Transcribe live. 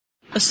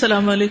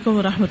السلام علیکم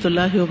ورحمۃ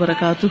اللہ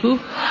وبرکاتہ.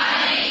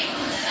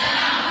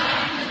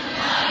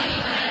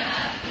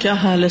 کیا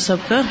حال ہے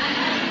سب کا؟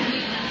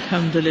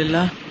 الحمد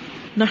للہ.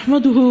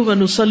 نحمده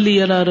ونصلی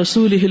علی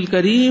رسوله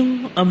الکریم.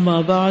 اما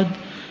بعد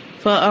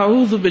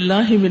فاعوذ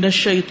باللہ من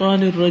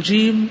الشیطان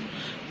الرجیم.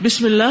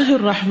 بسم اللہ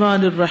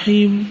الرحمن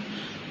الرحیم.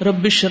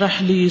 رب اشرح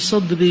لی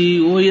صدری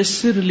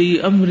ویسر لی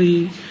امری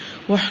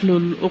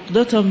واحلل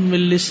عقدۃ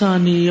من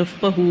لسانی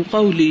یفقهوا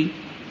قولی.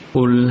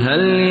 قل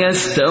هل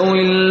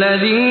يستوي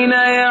الذين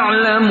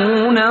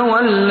يعلمون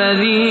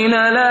والذين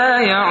لا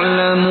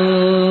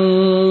يعلمون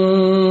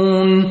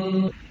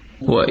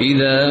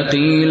وإذا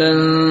قيل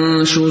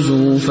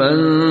انشزوا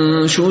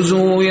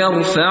فانشزوا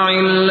يرفع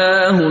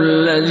الله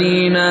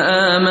الذين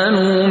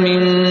آمنوا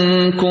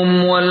منكم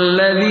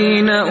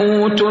والذين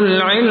أوتوا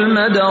العلم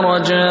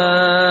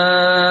درجات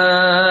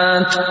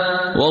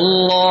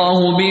والله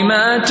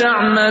بما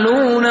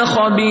تعملون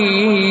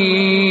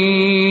خبير.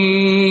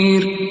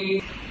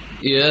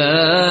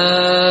 يا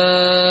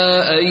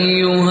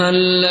أيها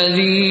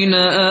الذين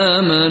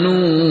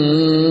آمنوا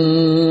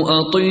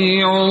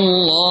أطيعوا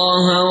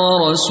الله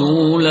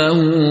ورسوله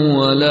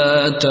ولا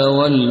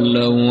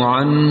تولوا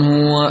عنه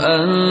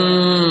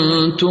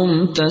وأنتم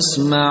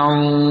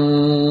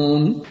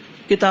تسمعون.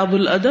 کتاب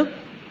الادب.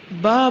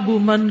 باب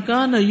من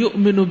كان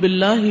يؤمن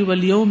بالله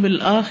واليوم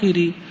الآخر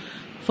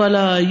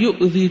فلا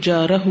يؤذي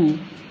جاره.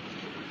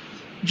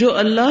 جو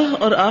اللہ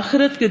اور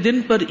آخرت کے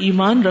دن پر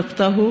ایمان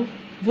رکھتا ہو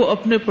وہ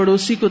اپنے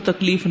پڑوسی کو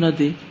تکلیف نہ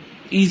دے،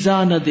 ایذا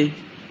نہ دے.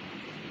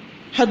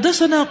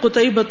 حدثنا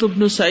قتيبة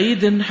بن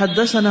سعيد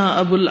حدثنا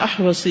ابو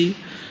الاحوص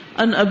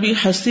عن ابي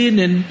حسين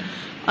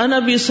عن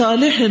ابي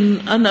صالح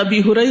عن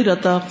ابي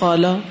هريرة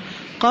قال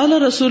قال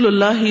رسول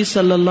الله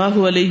صلى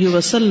الله عليه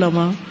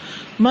وسلم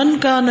من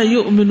كان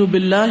يؤمن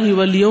بالله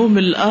واليوم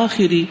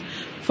الآخر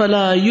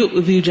فلا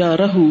يؤذي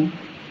جاره.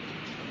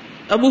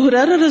 ابو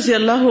ہریرہ رضی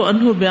اللہ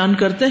عنہ بیان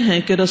کرتے ہیں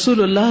کہ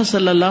رسول اللہ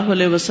صلی اللہ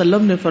علیہ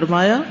وسلم نے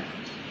فرمایا،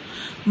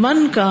 من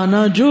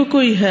کانا جو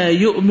کوئی ہے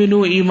یؤمن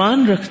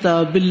ایمان رکھتا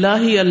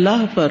باللہ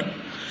اللہ پر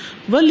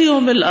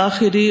والیوم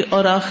الآخری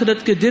اور آخرت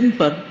کے دن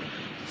پر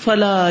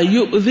فلا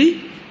یؤذی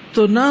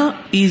تو نہ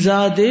ایذا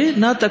دے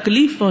نہ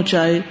تکلیف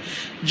پہنچائے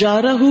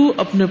جارہ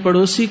اپنے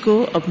پڑوسی کو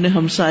اپنے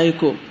ہمسائے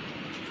کو.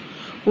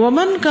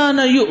 ومن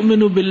کانا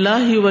یؤمن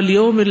باللہ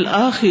والیوم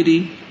الآخری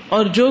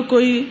اور جو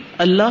کوئی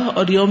اللہ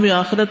اور یوم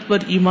آخرت پر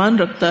ایمان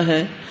رکھتا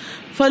ہے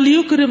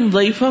فلیکرم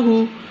ضیفہ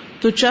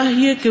تو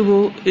چاہیے کہ وہ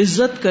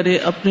عزت کرے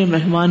اپنے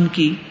مہمان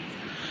کی.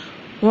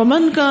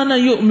 ومن کان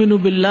یؤمن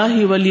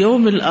باللہ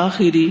والیوم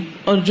الآخر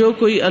اور جو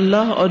کوئی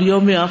اللہ اور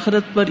یوم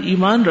آخرت پر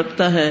ایمان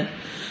رکھتا ہے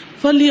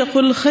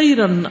فلیقل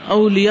خیرا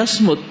او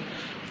لیصمت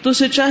تو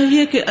اسے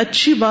چاہیے کہ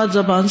اچھی بات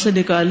زبان سے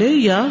نکالے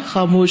یا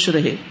خاموش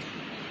رہے.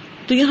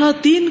 تو یہاں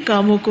 3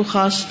 کاموں کو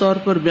خاص طور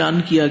پر بیان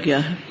کیا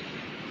گیا ہے.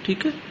 ٹھیک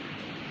ہے،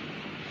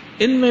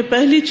 ان میں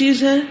پہلی چیز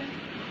ہے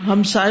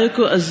ہمسائے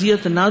کو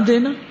اذیت نہ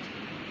دینا،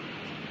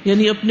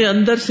 یعنی اپنے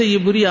اندر سے یہ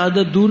بری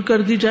عادت دور کر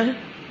دی جائے.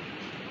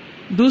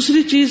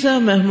 دوسری چیز ہے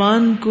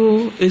مہمان کو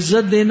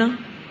عزت دینا،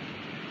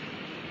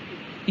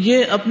 یہ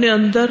اپنے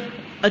اندر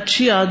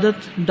اچھی عادت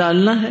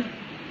ڈالنا ہے.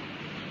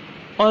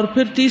 اور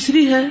پھر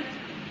تیسری ہے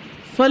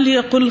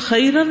فلیقل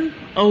خیرا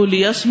او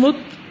لیصمت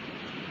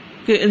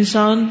کہ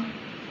انسان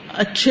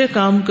اچھے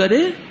کام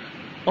کرے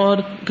اور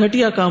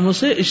گھٹیا کاموں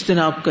سے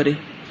اجتناب کرے.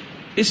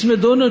 اس میں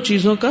دونوں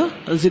چیزوں کا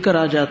ذکر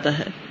آ جاتا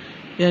ہے،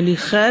 یعنی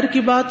خیر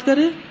کی بات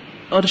کرے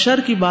اور شر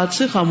کی بات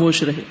سے خاموش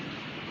رہے.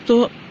 تو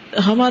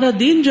ہمارا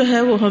دین جو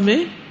ہے وہ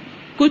ہمیں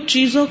کچھ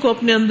چیزوں کو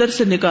اپنے اندر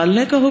سے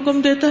نکالنے کا حکم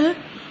دیتا ہے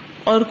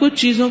اور کچھ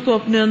چیزوں کو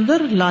اپنے اندر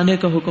لانے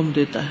کا حکم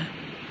دیتا ہے.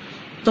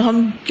 تو ہم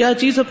کیا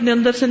چیز اپنے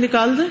اندر سے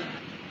نکال دیں؟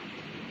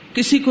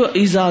 کسی کو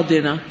ایذا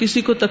دینا،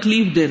 کسی کو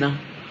تکلیف دینا،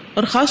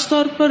 اور خاص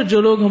طور پر جو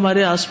لوگ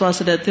ہمارے آس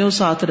پاس رہتے ہوں،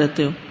 ساتھ رہتے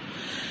ہوں.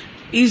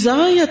 ایذا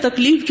یا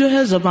تکلیف جو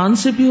ہے زبان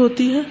سے بھی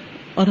ہوتی ہے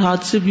اور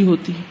ہاتھ سے بھی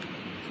ہوتی ہے،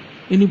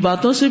 یعنی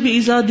باتوں سے بھی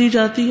ایذا دی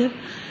جاتی ہے.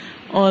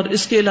 اور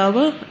اس کے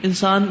علاوہ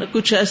انسان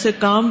کچھ ایسے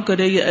کام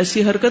کرے یا ایسی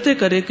حرکتیں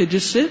کرے کہ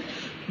جس سے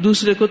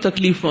دوسرے کو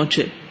تکلیف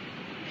پہنچے.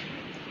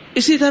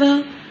 اسی طرح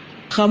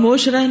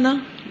خاموش رہنا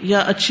یا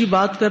اچھی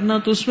بات کرنا،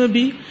 تو اس میں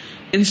بھی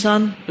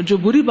انسان جو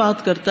بری بات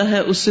کرتا ہے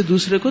اس سے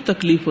دوسرے کو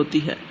تکلیف ہوتی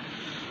ہے.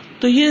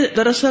 تو یہ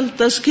دراصل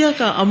تزکیہ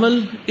کا عمل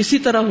اسی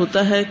طرح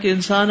ہوتا ہے کہ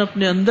انسان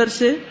اپنے اندر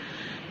سے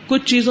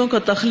کچھ چیزوں کا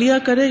تخلیہ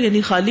کرے،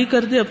 یعنی خالی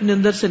کر دے، اپنے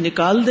اندر سے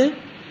نکال دے،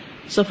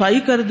 صفائی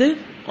کر دے،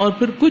 اور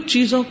پھر کچھ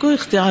چیزوں کو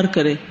اختیار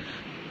کرے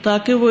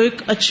تاکہ وہ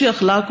ایک اچھے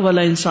اخلاق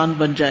والا انسان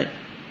بن جائے.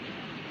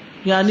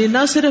 یعنی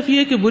نہ صرف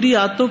یہ کہ بری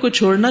عادتوں کو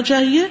چھوڑنا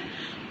چاہیے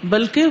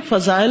بلکہ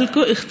فضائل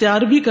کو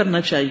اختیار بھی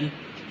کرنا چاہیے.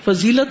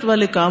 فضیلت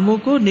والے کاموں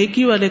کو،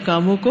 نیکی والے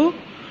کاموں کو،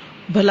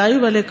 بھلائی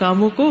والے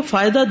کاموں کو،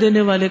 فائدہ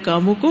دینے والے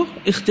کاموں کو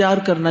اختیار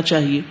کرنا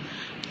چاہیے،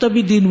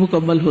 تبھی دین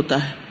مکمل ہوتا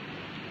ہے.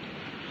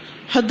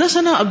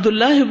 حدثنا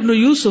عبداللہ ابن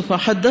یوسف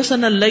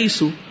حدثنا اللیث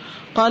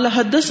قال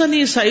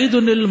حدثني سعید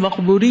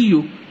المقبوری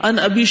عن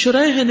ابی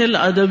شریح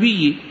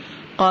العدوی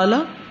قال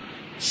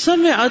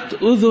سمعت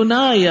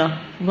اذنایا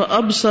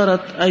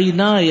وابصرت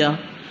عینایا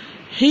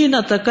حین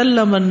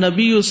تکلم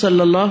النبی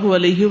صلی اللہ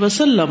علیہ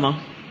وسلم.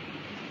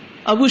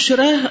 ابو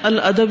شریح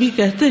الادبی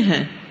کہتے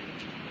ہیں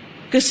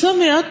کہ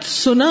سمعت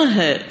سنا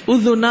ہے،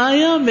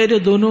 اذنایا میرے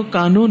دونوں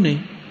کانوں نے،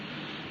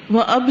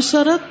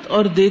 وابصرت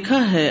اور دیکھا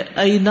ہے،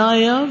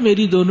 عینایا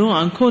میری دونوں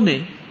آنکھوں نے.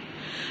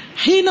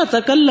 حین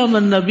تکلم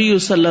النبی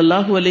صلی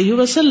اللہ علیہ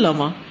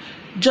وسلم،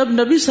 جب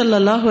نبی صلی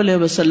اللہ علیہ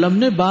وسلم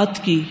نے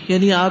بات کی،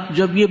 یعنی آپ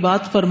جب یہ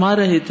بات فرما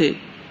رہے تھے.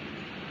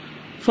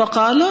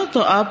 فقال،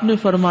 تو آپ نے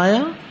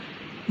فرمایا،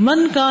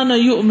 من کان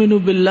یؤمن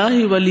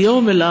باللہ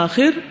والیوم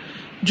الآخر،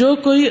 جو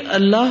کوئی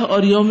اللہ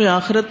اور یوم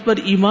آخرت پر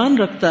ایمان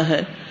رکھتا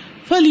ہے،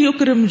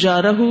 فلیکرم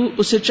جارہ،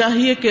 اسے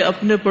چاہیے کہ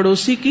اپنے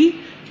پڑوسی کی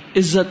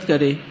عزت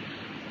کرے.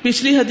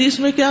 پچھلی حدیث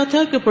میں کیا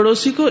تھا کہ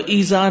پڑوسی کو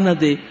ایذا نہ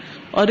دے،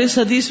 اور اس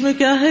حدیث میں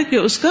کیا ہے کہ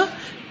اس کا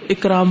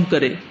اکرام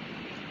کرے.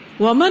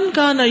 ومن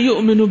کان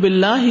یؤمن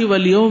باللہ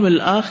والیوم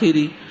الآخر،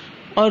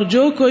 اور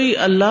جو کوئی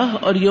اللہ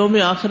اور یوم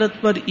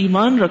آخرت پر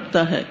ایمان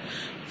رکھتا ہے،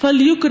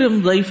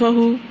 فلیکرم ضیفہ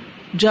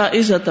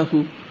جائزتہ،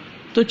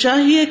 تو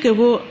چاہیے کہ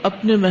وہ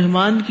اپنے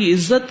مہمان کی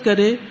عزت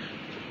کرے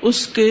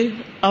اس کے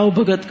آؤ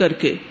بھگت کر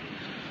کے.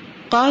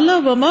 قال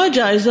وما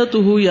جائزتہ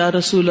یا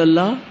رسول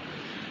اللہ،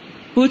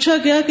 پوچھا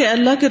گیا کہ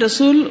اللہ کے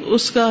رسول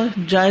اس کا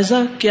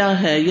جائزہ کیا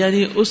ہے،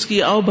 یعنی اس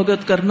کی آؤ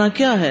بھگت کرنا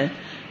کیا ہے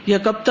یا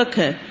کب تک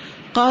ہے.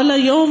 قال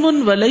یوم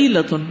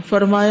ولیلۃ،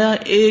 فرمایا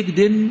ایک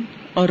دن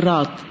اور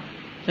رات،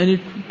 یعنی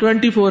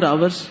 24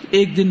 hours،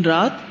 ایک دن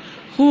رات.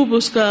 خوب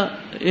اس کا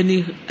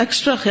یعنی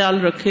ایکسٹرا خیال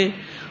رکھے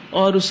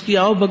اور اس کی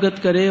آؤ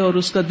بھگت کرے اور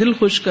اس کا دل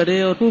خوش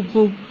کرے اور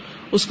خوب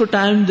اس کو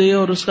ٹائم دے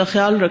اور اس کا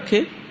خیال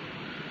رکھے.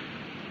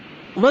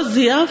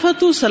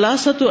 والضیافۃ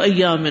 3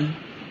 ایام،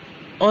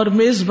 اور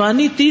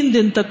میزبانی 3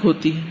 دن تک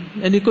ہوتی ہے،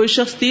 یعنی کوئی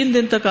شخص 3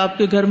 دن تک آپ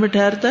کے گھر میں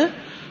ٹھہرتا ہے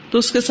تو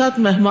اس کے ساتھ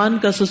مہمان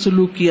کا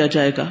سلوک کیا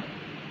جائے گا.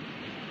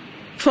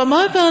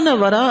 فما کان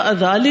وراء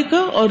ذلک،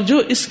 اور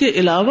جو اس کے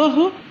علاوہ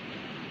ہو،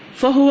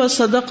 فہو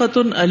صدقۃ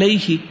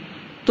علیہ،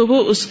 تو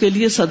وہ اس کے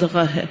لیے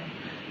صدقہ ہے.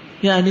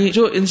 یعنی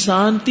جو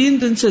انسان 3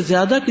 دن سے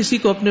زیادہ کسی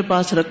کو اپنے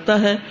پاس رکھتا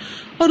ہے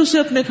اور اسے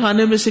اپنے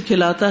کھانے میں سے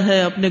کھلاتا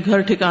ہے، اپنے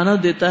گھر ٹھکانہ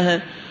دیتا ہے،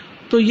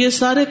 تو یہ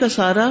سارے کا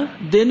سارا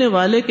دینے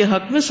والے کے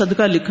حق میں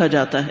صدقہ لکھا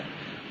جاتا ہے،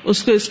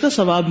 اس کو اس کا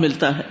ثواب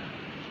ملتا ہے.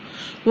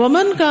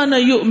 ومن کان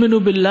یؤمن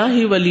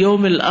باللہ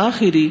والیوم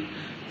الآخر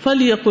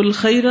فلیقل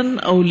خیرا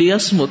او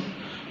لیصمت،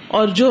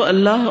 اور جو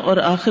اللہ اور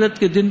آخرت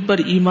کے دن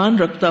پر ایمان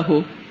رکھتا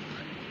ہو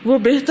وہ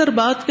بہتر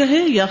بات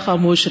کہے یا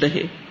خاموش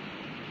رہے.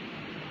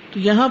 تو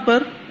یہاں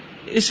پر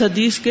اس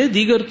حدیث کے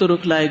دیگر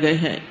طرق لائے گئے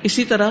ہیں.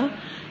 اسی طرح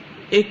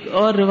ایک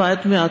اور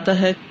روایت میں آتا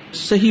ہے،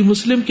 صحیح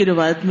مسلم کی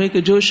روایت میں،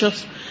 کہ جو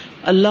شخص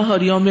اللہ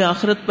اور یوم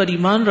آخرت پر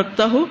ایمان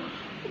رکھتا ہو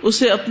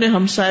اسے اپنے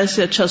ہمسائے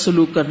سے اچھا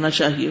سلوک کرنا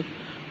چاہیے.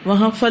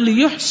 وہاں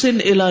فلیحسن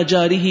الی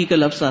جارہ کا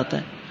لفظ آتا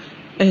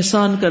ہے،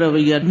 احسان کا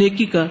رویہ،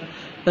 نیکی کا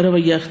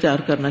رویہ اختیار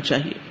کرنا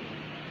چاہیے.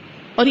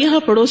 اور یہاں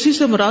پڑوسی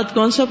سے مراد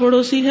کون سا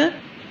پڑوسی ہے؟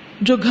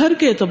 جو گھر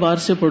کے اعتبار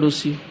سے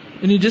پڑوسی ہو،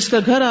 یعنی جس کا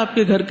گھر آپ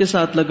کے گھر کے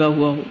ساتھ لگا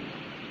ہوا ہو.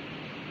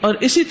 اور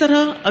اسی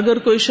طرح اگر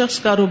کوئی شخص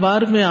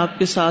کاروبار میں آپ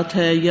کے ساتھ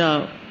ہے یا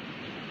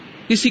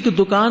کسی کی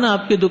دکان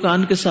آپ کے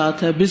دکان کے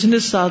ساتھ ہے،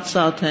 بزنس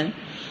ساتھ ہے،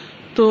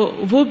 تو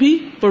وہ بھی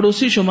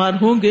پڑوسی شمار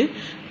ہوں گے.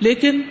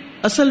 لیکن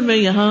اصل میں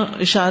یہاں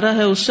اشارہ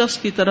ہے اس شخص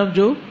کی طرف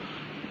جو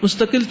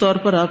مستقل طور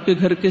پر آپ کے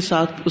گھر کے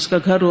ساتھ اس کا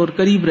گھر اور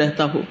قریب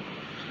رہتا ہو.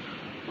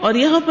 اور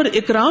یہاں پر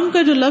اکرام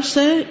کا جو لفظ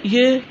ہے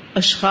یہ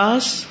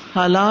اشخاص،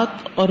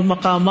 حالات اور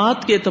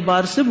مقامات کے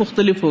اعتبار سے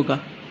مختلف ہوگا.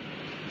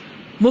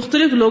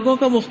 مختلف لوگوں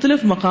کا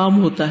مختلف مقام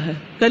ہوتا ہے.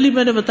 کل ہی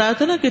میں نے بتایا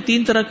تھا نا کہ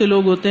 3 طرح کے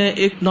لوگ ہوتے ہیں،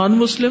 ایک نان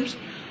مسلم،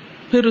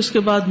 پھر اس کے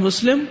بعد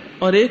مسلم،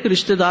 اور ایک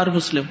رشتہ دار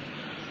مسلم.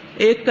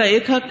 ایک کا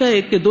 1 حق ہے،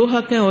 ایک کے 2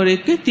 حق ہیں، اور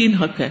ایک کے 3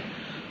 حق ہے.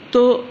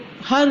 تو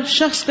ہر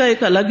شخص کا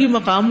ایک الگ ہی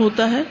مقام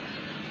ہوتا ہے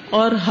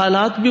اور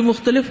حالات بھی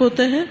مختلف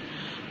ہوتے ہیں،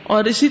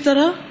 اور اسی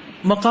طرح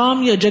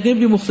مقام یا جگہ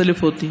بھی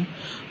مختلف ہوتی ہیں.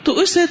 تو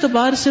اس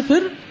اعتبار سے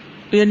پھر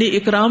یعنی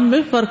اکرام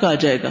میں فرق آ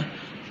جائے گا،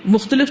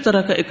 مختلف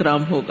طرح کا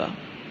اکرام ہوگا.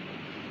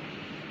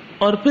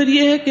 اور پھر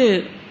یہ ہے کہ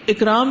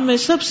اکرام میں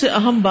سب سے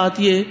اہم بات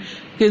یہ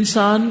کہ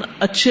انسان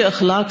اچھے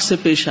اخلاق سے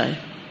پیش آئے.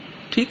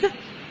 ٹھیک ہے،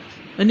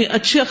 یعنی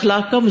اچھے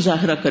اخلاق کا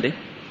مظاہرہ کرے.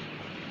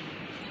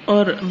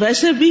 اور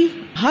ویسے بھی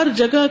ہر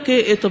جگہ کے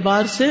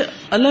اعتبار سے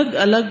الگ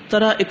الگ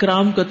طرح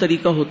اکرام کا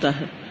طریقہ ہوتا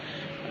ہے.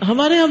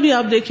 ہمارے ہاں بھی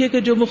آپ دیکھیے کہ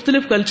جو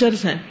مختلف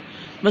کلچرز ہیں،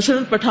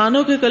 مثلا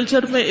پٹھانوں کے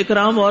کلچر میں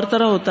اکرام اور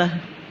طرح ہوتا ہے.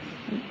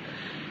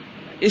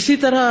 اسی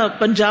طرح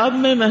پنجاب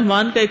میں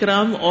مہمان کا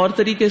اکرام اور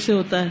طریقے سے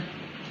ہوتا ہے،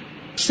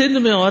 سندھ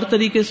میں اور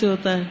طریقے سے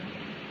ہوتا ہے.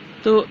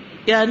 تو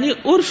یعنی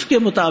عرف کے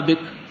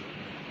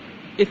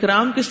مطابق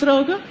اکرام کس طرح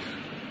ہوگا؟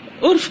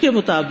 عرف کے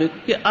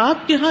مطابق کہ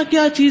آپ کے ہاں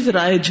کیا چیز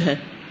رائج ہے،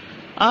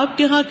 آپ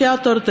کے ہاں کیا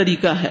طور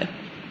طریقہ ہے.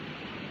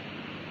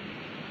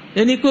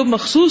 یعنی کوئی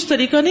مخصوص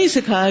طریقہ نہیں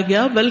سکھایا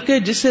گیا، بلکہ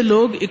جسے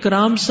لوگ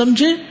اکرام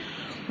سمجھیں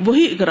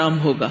وہی اکرام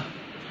ہوگا،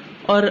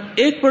 اور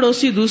ایک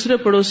پڑوسی دوسرے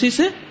پڑوسی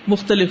سے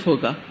مختلف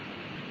ہوگا.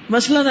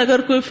 مثلا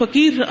اگر کوئی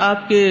فقیر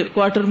آپ کے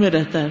کوارٹر میں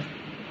رہتا ہے،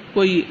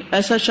 کوئی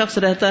ایسا شخص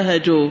رہتا ہے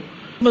جو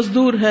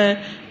مزدور ہے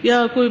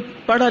یا کوئی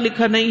پڑھا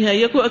لکھا نہیں ہے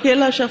یا کوئی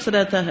اکیلا شخص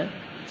رہتا ہے،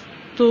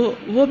 تو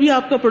وہ بھی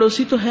آپ کا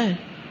پڑوسی تو ہے.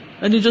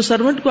 یعنی جو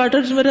سرونٹ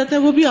کوارٹرز میں رہتے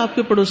ہیں وہ بھی آپ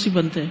کے پڑوسی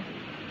بنتے ہیں,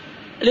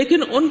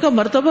 لیکن ان کا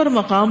مرتبہ اور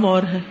مقام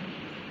اور ہے.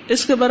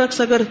 اس کے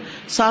برعکس اگر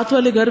ساتھ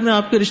والے گھر میں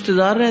آپ کے رشتے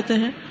دار رہتے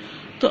ہیں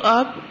تو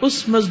آپ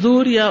اس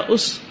مزدور یا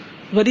اس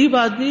غریب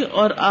آدمی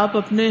اور آپ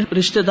اپنے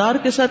رشتے دار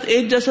کے ساتھ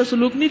ایک جیسا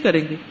سلوک نہیں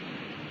کریں گے.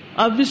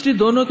 آبویسلی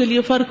دونوں کے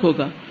لیے فرق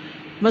ہوگا.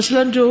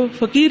 مثلاً جو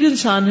فقیر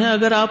انسان ہے,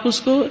 اگر آپ اس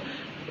کو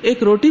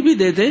ایک روٹی بھی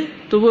دے دیں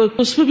تو وہ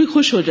اس پہ بھی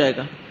خوش ہو جائے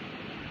گا.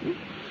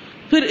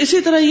 پھر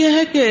اسی طرح یہ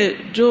ہے کہ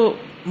جو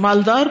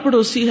مالدار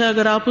پڑوسی ہے,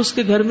 اگر آپ اس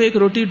کے گھر میں ایک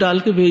روٹی ڈال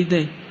کے بھیج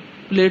دیں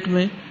پلیٹ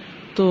میں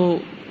تو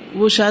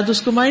وہ شاید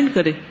اس کو مائنڈ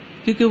کرے,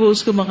 کیونکہ وہ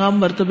اس کے مقام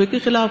مرتبے کے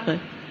خلاف ہے.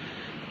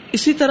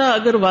 اسی طرح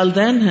اگر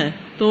والدین ہیں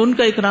تو ان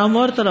کا اکرام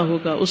اور طرح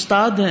ہوگا,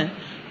 استاد ہیں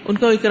ان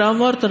کا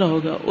اکرام اور طرح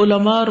ہوگا,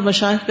 علماء اور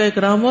مشائخ کا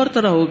اکرام اور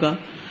طرح ہوگا,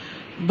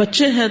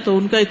 بچے ہیں تو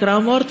ان کا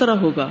اکرام اور طرح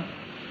ہوگا.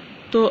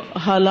 تو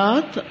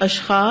حالات,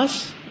 اشخاص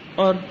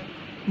اور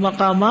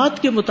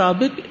مقامات کے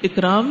مطابق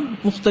اکرام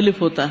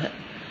مختلف ہوتا ہے.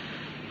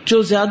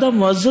 جو زیادہ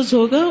معزز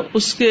ہوگا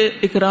اس کے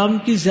اکرام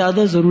کی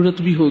زیادہ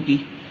ضرورت بھی ہوگی.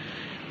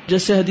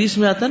 جیسے حدیث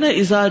میں آتا نا,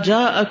 اذا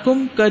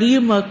جاءکم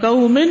کریم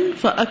قوم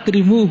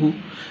فاکرموہ,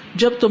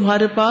 جب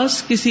تمہارے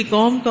پاس کسی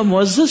قوم کا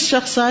معزز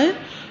شخص آئے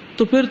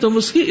تو پھر تم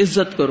اس کی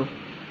عزت کرو.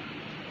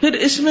 پھر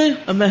اس میں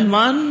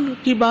مہمان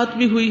کی بات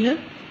بھی ہوئی ہے,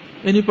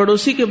 یعنی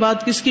پڑوسی کے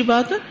بعد کس کی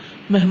بات ہے؟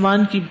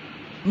 مہمان کی.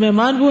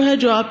 مہمان وہ ہے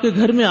جو آپ کے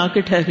گھر میں آ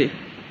کے ٹھہرے,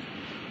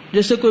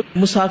 جیسے کوئی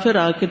مسافر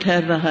آ کے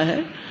ٹھہر رہا ہے,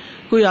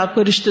 کوئی آپ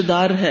کا رشتے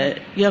دار ہے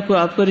یا کوئی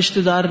آپ کا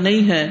رشتے دار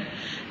نہیں ہے,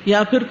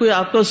 یا پھر کوئی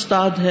آپ کا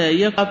استاد ہے,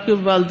 یا آپ کے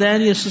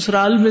والدین یا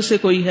سسرال میں سے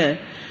کوئی ہے,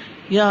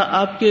 یا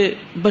آپ کے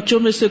بچوں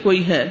میں سے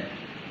کوئی ہے.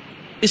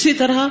 اسی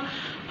طرح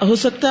ہو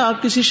سکتا ہے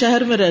آپ کسی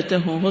شہر میں رہتے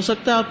ہوں, ہو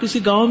سکتا ہے آپ کسی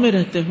گاؤں میں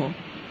رہتے ہوں,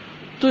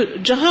 تو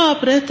جہاں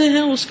آپ رہتے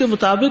ہیں اس کے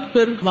مطابق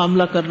پھر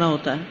معاملہ کرنا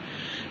ہوتا ہے.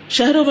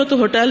 شہروں میں تو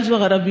ہوٹلز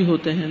وغیرہ بھی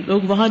ہوتے ہیں,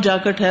 لوگ وہاں جا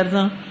کر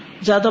ٹھہرنا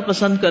زیادہ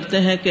پسند کرتے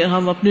ہیں کہ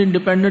ہم اپنی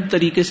انڈیپینڈنٹ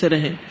طریقے سے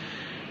رہیں.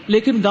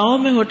 لیکن گاؤں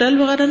میں ہوٹل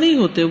وغیرہ نہیں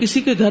ہوتے,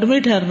 کسی کے گھر میں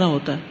ہی ٹھہرنا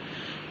ہوتا ہے.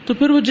 تو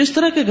پھر وہ جس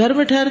طرح کے گھر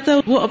میں ٹھہرتا ہے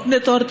وہ اپنے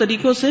طور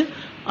طریقوں سے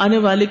آنے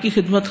والے کی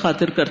خدمت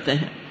خاطر کرتے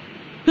ہیں.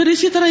 پھر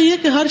اسی طرح یہ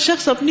کہ ہر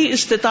شخص اپنی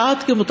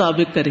استطاعت کے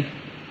مطابق کرے,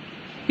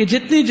 کہ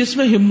جتنی جس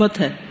میں ہمت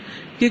ہے,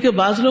 کیونکہ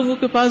بعض لوگوں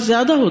کے پاس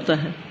زیادہ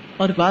ہوتا ہے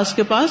اور بعض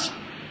کے پاس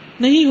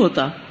نہیں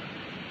ہوتا.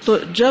 تو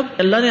جب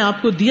اللہ نے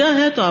آپ کو دیا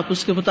ہے تو آپ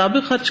اس کے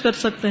مطابق خرچ کر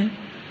سکتے ہیں,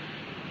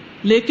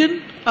 لیکن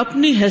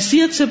اپنی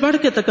حیثیت سے بڑھ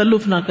کے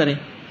تکلف نہ کریں.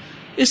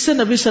 اس سے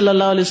نبی صلی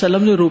اللہ علیہ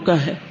وسلم نے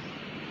روکا ہے.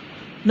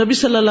 نبی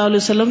صلی اللہ علیہ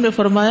وسلم نے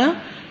فرمایا,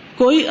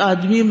 کوئی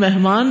آدمی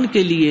مہمان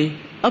کے لیے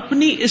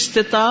اپنی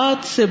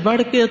استطاعت سے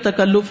بڑھ کے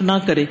تکلف نہ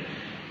کرے,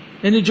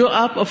 یعنی جو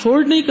آپ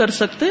افورڈ نہیں کر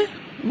سکتے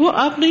وہ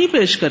آپ نہیں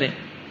پیش کریں.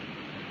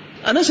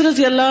 انس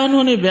رضی اللہ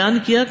عنہ نے بیان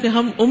کیا کہ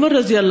ہم عمر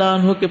رضی اللہ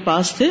عنہ کے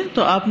پاس تھے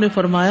تو آپ نے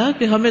فرمایا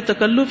کہ ہمیں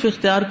تکلف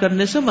اختیار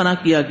کرنے سے منع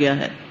کیا گیا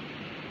ہے.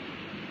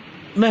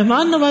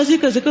 مہمان نوازی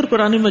کا ذکر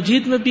قرآن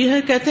مجید میں بھی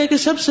ہے. کہتے ہیں کہ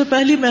سب سے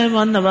پہلی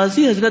مہمان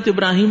نوازی حضرت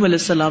ابراہیم علیہ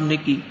السلام نے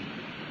کی.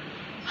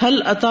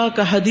 هل اتاک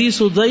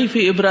حدیث ضیف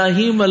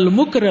ابراہیم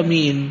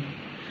المکرمین,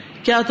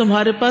 کیا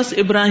تمہارے پاس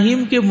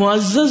ابراہیم کے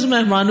معزز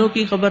مہمانوں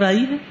کی خبر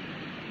آئی ہے؟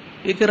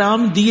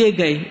 اکرام دیے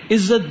گئے,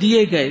 عزت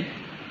دیے گئے.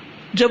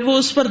 جب وہ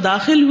اس پر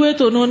داخل ہوئے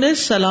تو انہوں نے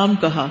سلام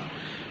کہا,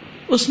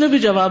 اس نے بھی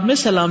جواب میں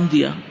سلام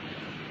دیا.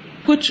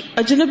 کچھ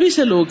اجنبی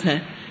سے لوگ ہیں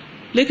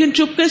لیکن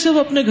چپکے سے وہ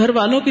اپنے گھر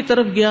والوں کی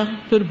طرف گیا,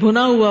 پھر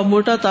بھنا ہوا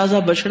موٹا تازہ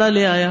بچڑا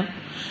لے آیا,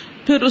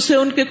 پھر اسے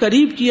ان کے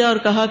قریب کیا اور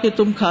کہا کہ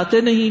تم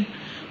کھاتے نہیں.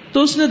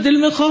 تو اس نے دل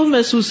میں خوف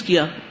محسوس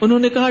کیا. انہوں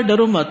نے کہا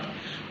ڈرو مت,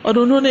 اور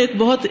انہوں نے ایک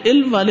بہت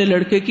علم والے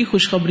لڑکے کی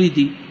خوشخبری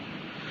دی.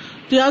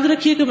 تو یاد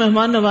رکھیے کہ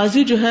مہمان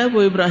نوازی جو ہے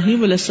وہ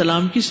ابراہیم علیہ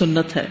السلام کی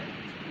سنت ہے,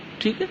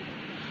 ٹھیک ہے,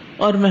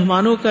 اور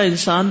مہمانوں کا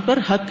انسان پر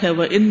حق ہے.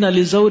 وَإِنَّ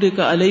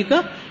لِزَوْرِكَ عَلَيْكَ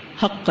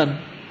حَقًّا.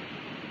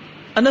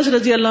 انس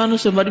رضی اللہ عنہ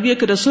سے مروی ہے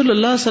کہ رسول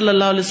اللہ صلی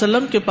اللہ علیہ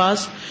وسلم کے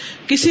پاس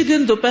کسی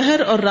دن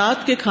دوپہر اور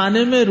رات کے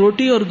کھانے میں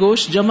روٹی اور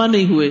گوشت جمع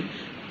نہیں ہوئے,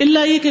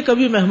 الا یہ کہ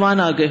کبھی مہمان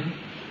آ گئے.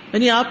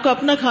 یعنی آپ کا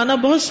اپنا کھانا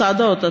بہت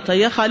سادہ ہوتا تھا,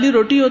 یا خالی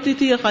روٹی ہوتی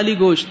تھی یا خالی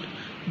گوشت,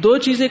 دو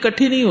چیزیں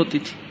اکٹھی نہیں ہوتی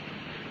تھی.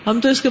 ہم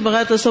تو اس کے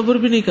بغیر تصور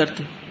بھی نہیں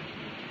کرتے,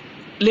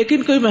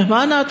 لیکن کوئی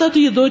مہمان آتا تو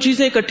یہ دو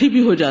چیزیں اکٹھی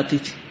بھی ہو جاتی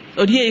تھی,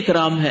 اور یہ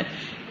اکرام ہے.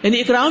 یعنی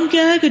اکرام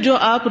کیا ہے کہ جو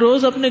آپ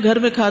روز اپنے گھر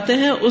میں کھاتے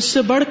ہیں اس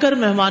سے بڑھ کر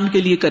مہمان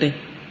کے لیے کریں.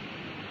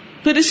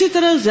 پھر اسی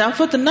طرح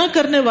ضیافت نہ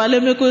کرنے والے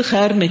میں کوئی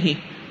خیر نہیں.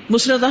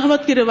 مسند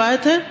احمد کی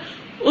روایت ہے,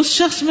 اس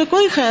شخص میں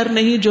کوئی خیر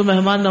نہیں جو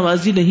مہمان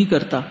نوازی نہیں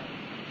کرتا,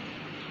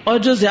 اور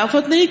جو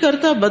ضیافت نہیں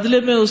کرتا بدلے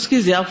میں اس کی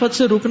ضیافت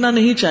سے رکنا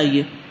نہیں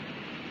چاہیے.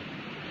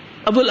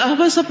 ابو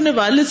الاحوص اپنے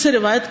والد سے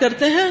روایت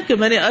کرتے ہیں کہ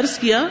میں نے عرض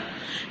کیا,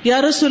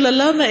 یا رسول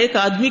اللہ, میں ایک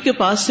آدمی کے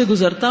پاس سے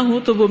گزرتا ہوں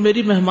تو وہ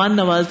میری مہمان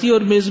نوازی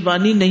اور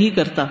میزبانی نہیں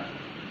کرتا,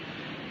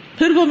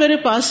 پھر وہ میرے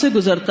پاس سے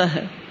گزرتا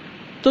ہے,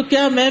 تو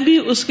کیا میں بھی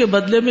اس کے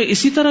بدلے میں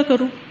اسی طرح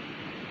کروں؟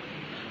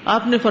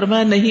 آپ نے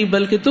فرمایا نہیں,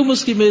 بلکہ تم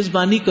اس کی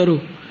میزبانی کرو.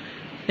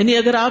 یعنی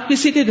اگر آپ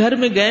کسی کے گھر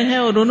میں گئے ہیں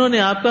اور انہوں نے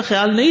آپ کا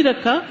خیال نہیں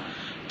رکھا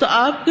تو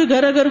آپ کے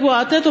گھر اگر وہ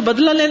آتے ہیں تو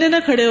بدلہ لینے نہ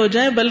کھڑے ہو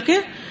جائیں, بلکہ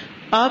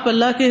آپ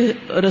اللہ کے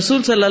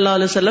رسول صلی اللہ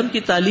علیہ وسلم کی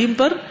تعلیم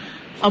پر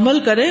عمل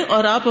کریں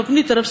اور آپ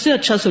اپنی طرف سے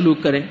اچھا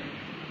سلوک کریں.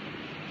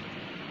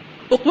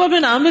 عقبہ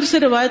بن عامر سے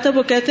روایت ہے،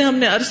 وہ کہتے ہیں ہم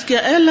نے عرض کیا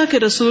اے اللہ کے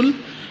رسول،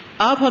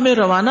 آپ ہمیں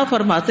روانہ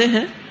فرماتے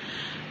ہیں،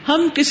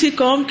 ہم کسی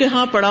قوم کے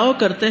ہاں پڑاؤ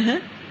کرتے ہیں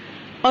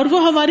اور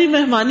وہ ہماری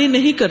مہمانی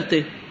نہیں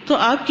کرتے، تو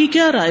آپ کی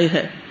کیا رائے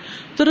ہے؟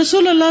 تو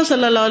رسول اللہ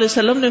صلی اللہ علیہ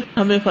وسلم نے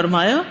ہمیں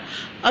فرمایا،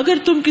 اگر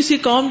تم کسی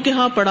قوم کے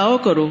ہاں پڑاؤ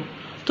کرو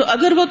تو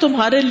اگر وہ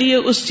تمہارے لیے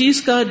اس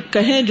چیز کا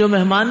کہیں جو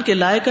مہمان کے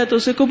لائق ہے تو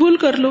اسے قبول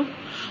کر لو،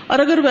 اور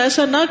اگر وہ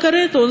ایسا نہ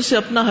کرے تو ان سے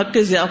اپنا حق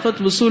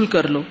ضیافت وصول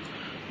کر لو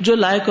جو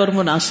لائق اور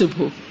مناسب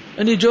ہو،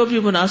 یعنی جو بھی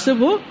مناسب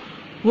ہو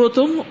وہ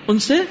تم ان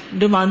سے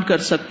ڈیمانڈ کر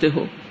سکتے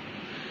ہو.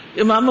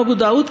 امام ابو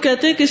داؤد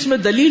کہتے ہیں کہ اس میں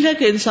دلیل ہے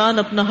کہ انسان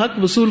اپنا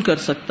حق وصول کر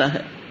سکتا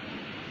ہے،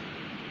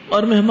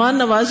 اور مہمان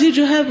نوازی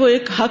جو ہے وہ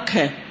ایک حق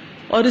ہے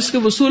اور اس کے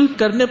وصول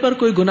کرنے پر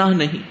کوئی گناہ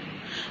نہیں.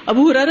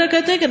 ابو ہریرہ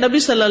کہتے ہیں کہ نبی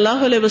صلی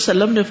اللہ علیہ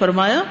وسلم نے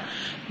فرمایا،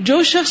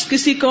 جو شخص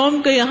کسی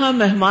قوم کے یہاں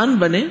مہمان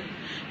بنے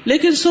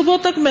لیکن صبح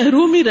تک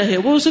محروم ہی رہے،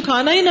 وہ اسے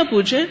کھانا ہی نہ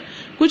پوچھے،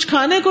 کچھ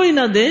کھانے کو ہی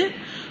نہ دے،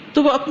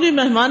 تو وہ اپنی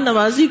مہمان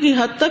نوازی کی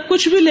حد تک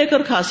کچھ بھی لے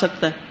کر کھا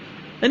سکتا ہے،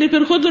 یعنی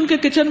پھر خود ان کے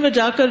کچن میں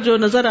جا کر جو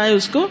نظر آئے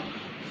اس کو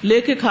لے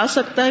کے کھا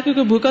سکتا ہے،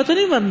 کیونکہ بھوکا تو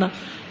نہیں مرنا،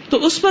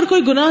 تو اس پر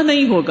کوئی گناہ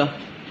نہیں ہوگا.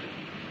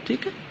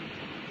 ٹھیک ہے.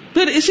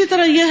 پھر اسی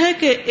طرح یہ ہے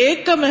کہ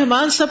ایک کا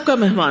مہمان سب کا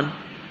مہمان،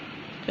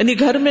 یعنی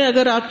گھر میں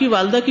اگر آپ کی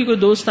والدہ کی کوئی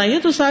دوست آئی ہے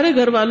تو سارے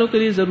گھر والوں کے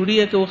لیے ضروری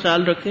ہے کہ وہ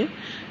خیال رکھیں.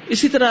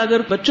 اسی طرح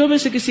اگر بچوں میں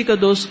سے کسی کا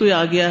دوست کوئی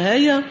آ گیا ہے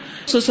یا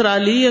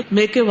سسرالی یا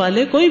میکے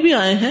والے کوئی بھی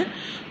آئے ہیں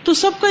تو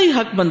سب کا ہی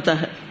حق بنتا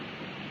ہے.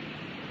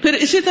 پھر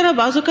اسی طرح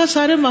بعض اوقات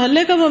سارے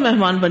محلے کا وہ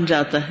مہمان بن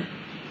جاتا ہے.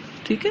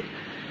 ٹھیک ہے.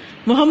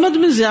 محمد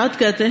بن زیاد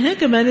کہتے ہیں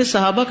کہ میں نے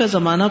صحابہ کا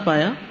زمانہ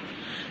پایا،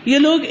 یہ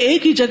لوگ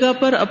ایک ہی جگہ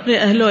پر اپنے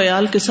اہل و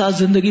عیال کے ساتھ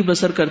زندگی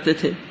بسر کرتے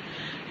تھے.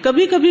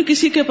 کبھی کبھی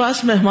کسی کے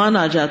پاس مہمان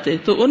آ جاتے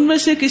تو ان میں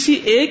سے کسی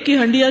ایک کی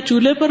ہنڈیا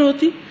چولہے پر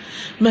ہوتی،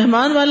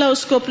 مہمان والا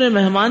اس کو اپنے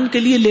مہمان کے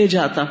لیے لے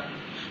جاتا،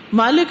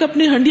 مالک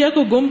اپنی ہنڈیا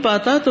کو گم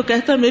پاتا تو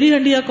کہتا میری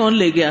ہنڈیا کون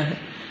لے گیا ہے؟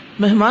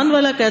 مہمان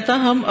والا کہتا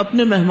ہم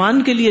اپنے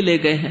مہمان کے لیے لے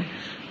گئے ہیں.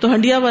 تو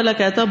ہنڈیا والا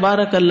کہتا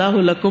بارک اللہ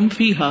لکم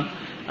فیہا،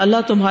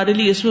 اللہ تمہارے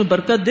لیے اس میں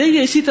برکت دے،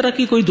 یا اسی طرح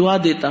کی کوئی دعا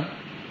دیتا.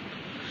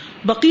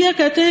 بقیہ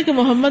کہتے ہیں کہ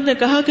محمد نے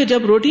کہا کہ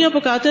جب روٹیاں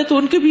پکاتے تو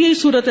ان کی بھی یہی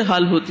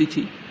صورتحال ہوتی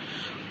تھی،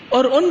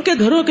 اور ان کے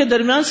گھروں کے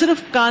درمیان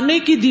صرف کانے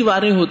کی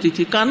دیواریں ہوتی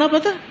تھی. کانا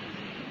پتہ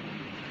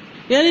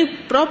یعنی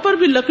پراپر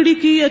بھی لکڑی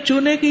کی یا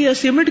چونے کی یا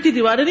سیمنٹ کی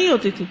دیواریں نہیں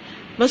ہوتی تھی،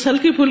 بس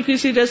ہلکی پھلکی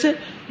سی جیسے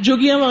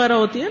جھگیاں وغیرہ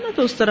ہوتی ہیں نا،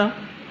 تو اس طرح.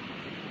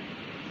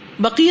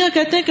 بقیہ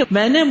کہتے ہیں کہ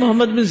میں نے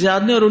محمد بن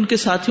زیاد نے اور ان کے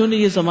ساتھیوں نے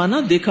یہ زمانہ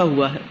دیکھا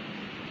ہوا ہے،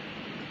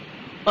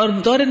 اور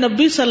دور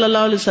نبی صلی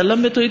اللہ علیہ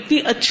وسلم میں تو اتنی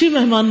اچھی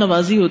مہمان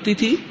نوازی ہوتی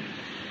تھی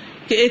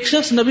کہ ایک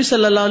شخص نبی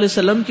صلی اللہ علیہ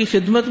وسلم کی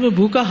خدمت میں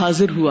بھوکا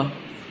حاضر ہوا.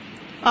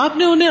 آپ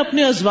نے انہیں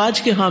اپنے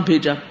ازواج کے ہاں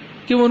بھیجا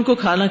کہ وہ ان کو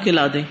کھانا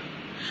کھلا دیں.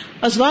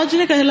 ازواج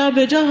نے کہلا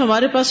بھیجا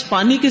ہمارے پاس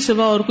پانی کے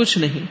سوا اور کچھ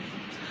نہیں.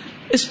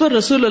 اس پر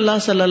رسول اللہ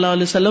صلی اللہ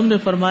علیہ وسلم نے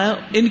فرمایا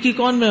ان کی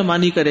کون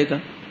مہمانی کرے گا؟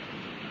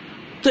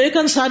 تو ایک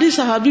انصاری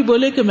صحابی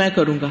بولے کہ میں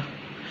کروں گا.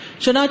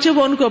 چنانچہ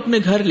وہ ان کو اپنے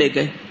گھر لے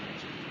گئے.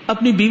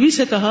 اپنی بیوی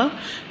سے کہا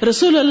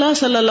رسول اللہ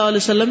صلی اللہ علیہ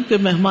وسلم کے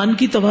مہمان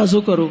کی تواضع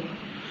کرو.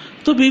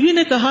 تو بیوی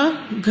نے کہا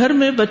گھر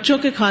میں بچوں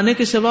کے کھانے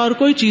کے سوا اور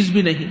کوئی چیز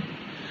بھی نہیں.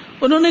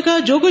 انہوں نے کہا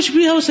جو کچھ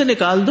بھی ہے اسے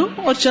نکال دو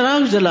اور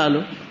چراغ جلا لو،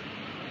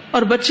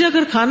 اور بچے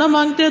اگر کھانا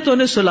مانگتے ہیں تو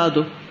انہیں سلا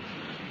دو.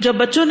 جب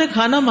بچوں نے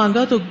کھانا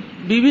مانگا تو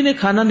بیوی نے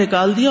کھانا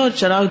نکال دیا اور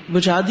چراغ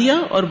بجھا دیا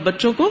اور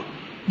بچوں کو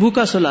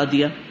بھوکا سلا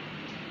دیا.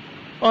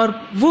 اور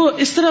وہ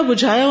اس طرح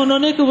بجھایا انہوں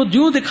نے کہ وہ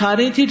یوں دکھا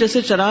رہی تھی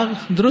جیسے چراغ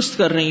درست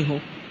کر رہی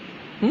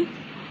ہوں.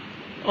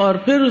 اور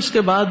پھر اس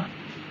کے بعد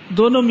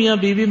دونوں میاں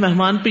بیوی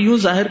مہمان پہ یوں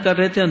ظاہر کر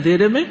رہے تھے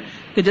اندھیرے میں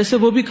کہ جیسے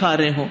وہ بھی کھا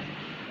رہے ہوں،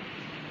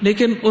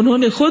 لیکن انہوں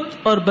نے خود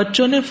اور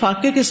بچوں نے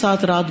فاقے کے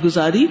ساتھ رات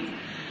گزاری.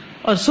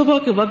 اور صبح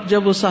کے وقت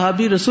جب وہ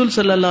صحابی رسول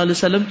صلی اللہ علیہ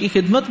وسلم کی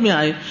خدمت میں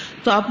آئے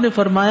تو آپ نے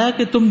فرمایا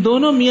کہ تم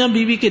دونوں میاں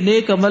بیوی کے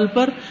نیک عمل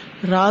پر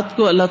رات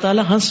کو اللہ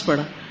تعالیٰ ہنس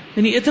پڑا،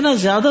 یعنی اتنا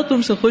زیادہ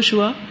تم سے خوش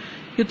ہوا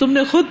کہ تم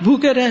نے خود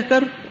بھوکے رہ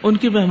کر ان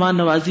کی مہمان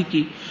نوازی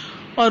کی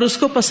اور اس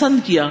کو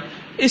پسند کیا.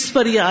 اس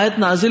پر یہ آیت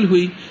نازل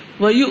ہوئی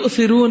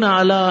وَيُؤْثِرُونَ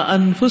عَلَىٰ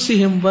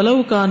أَنفُسِهِمْ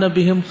وَلَوْ كَانَ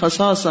بِهِمْ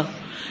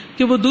خَصَاصَةٌ،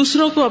 کہ وہ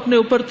دوسروں کو اپنے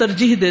اوپر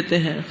ترجیح دیتے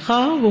ہیں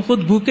خواہ وہ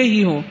خود بھوکے ہی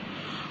ہوں.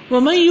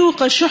 وَمَن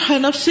يُوقَ شُحَّ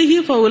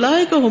نَفْسِهِ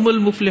فَأُولَٰئِكَ هُمُ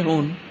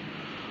الْمُفْلِحُونَ،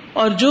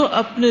 اور جو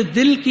اپنے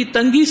دل کی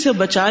تنگی سے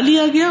بچا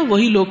لیا گیا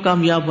وہی لوگ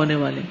کامیاب ہونے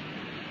والے.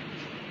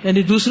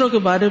 یعنی دوسروں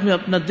کے بارے میں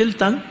اپنا دل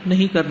تنگ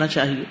نہیں کرنا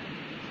چاہیے.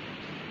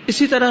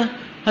 اسی طرح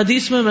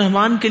حدیث میں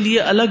مہمان کے لیے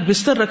الگ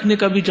بستر رکھنے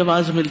کا بھی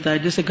جواز ملتا ہے،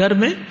 جیسے گھر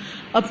میں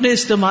اپنے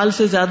استعمال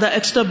سے زیادہ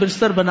ایکسٹرا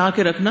بستر بنا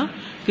کے رکھنا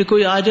کہ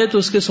کوئی آ جائے تو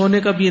اس کے سونے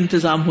کا بھی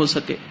انتظام ہو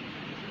سکے.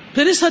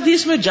 پھر اس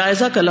حدیث میں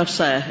جائزہ کا لفظ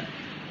آیا ہے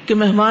کہ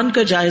مہمان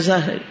کا جائزہ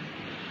ہے.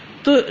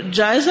 تو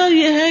جائزہ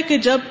یہ ہے کہ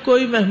جب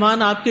کوئی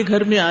مہمان آپ کے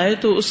گھر میں آئے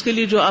تو اس کے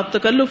لیے جو آپ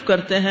تکلف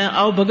کرتے ہیں،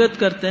 آؤ بھگت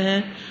کرتے ہیں،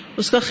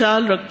 اس کا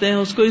خیال رکھتے ہیں،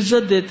 اس کو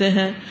عزت دیتے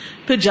ہیں،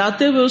 پھر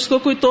جاتے ہوئے اس کو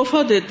کوئی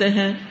تحفہ دیتے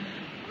ہیں،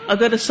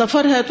 اگر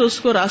سفر ہے تو اس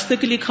کو راستے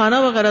کے لیے کھانا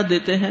وغیرہ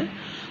دیتے ہیں،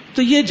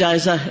 تو یہ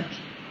جائزہ ہے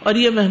اور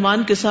یہ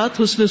مہمان کے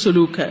ساتھ حسن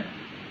سلوک ہے.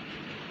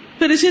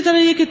 پھر اسی طرح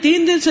یہ کہ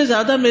 3 دن سے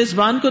زیادہ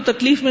میزبان کو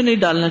تکلیف میں نہیں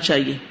ڈالنا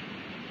چاہیے.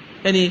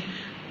 یعنی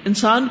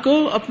انسان کو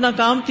اپنا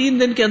کام 3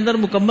 دن کے اندر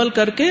مکمل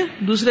کر کے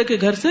دوسرے کے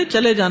گھر سے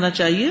چلے جانا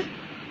چاہیے.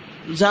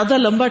 زیادہ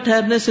لمبا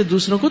ٹھہرنے سے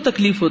دوسروں کو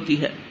تکلیف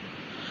ہوتی ہے.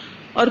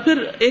 اور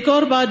پھر ایک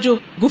اور بات جو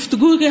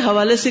گفتگو کے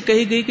حوالے سے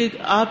کہی گئی کہ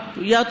آپ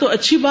یا تو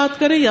اچھی بات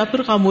کریں یا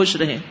پھر خاموش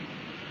رہیں،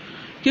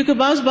 کیونکہ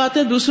بعض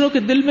باتیں دوسروں کے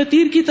دل میں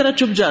تیر کی طرح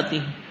چبھ جاتی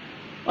ہیں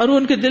اور وہ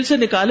ان کے دل سے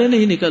نکالے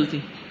نہیں نکلتی.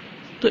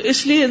 تو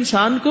اس لیے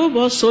انسان کو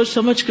بہت سوچ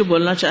سمجھ کے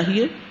بولنا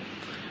چاہیے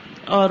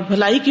اور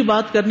بھلائی کی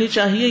بات کرنی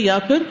چاہیے یا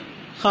پھر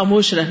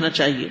خاموش رہنا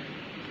چاہیے.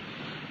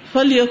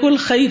 فَلْيَقُلْ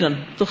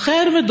خَيْرًا، تو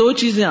خیر میں 2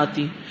 چیزیں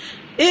آتی ہیں.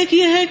 ایک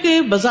یہ ہے کہ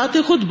بذات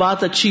خود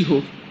بات اچھی ہو،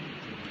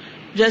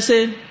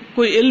 جیسے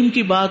کوئی علم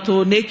کی بات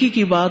ہو، نیکی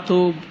کی بات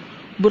ہو،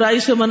 برائی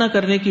سے منع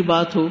کرنے کی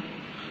بات ہو،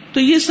 تو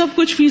یہ سب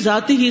کچھ فی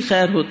ذاتی ہی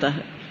خیر ہوتا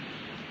ہے.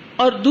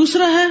 اور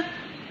دوسرا ہے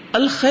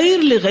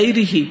الخیر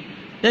لغیرہ،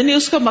 یعنی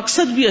اس کا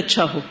مقصد بھی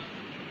اچھا ہو،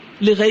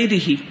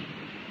 لغیرہ،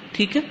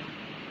 ٹھیک ہے.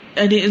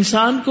 یعنی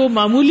انسان کو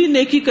معمولی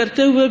نیکی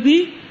کرتے ہوئے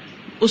بھی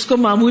اس کو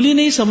معمولی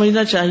نہیں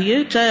سمجھنا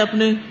چاہیے، چاہے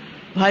اپنے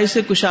بھائی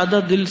سے کشادہ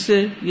دل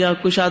سے یا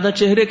کشادہ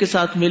چہرے کے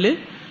ساتھ ملے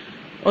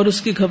اور اس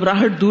کی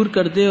گھبراہٹ دور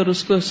کر دے اور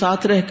اس کو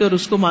ساتھ رہ کر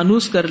اس کو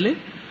مانوس کر لے.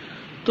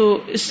 تو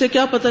اس سے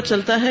کیا پتہ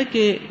چلتا ہے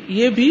کہ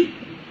یہ بھی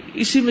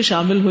اسی میں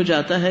شامل ہو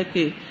جاتا ہے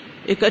کہ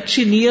ایک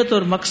اچھی نیت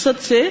اور مقصد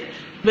سے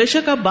بے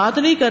شک آپ بات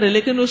نہیں کر رہے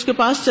لیکن اس کے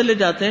پاس چلے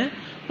جاتے ہیں،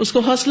 اس کو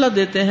حوصلہ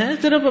دیتے ہیں،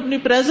 صرف اپنی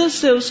پریزنس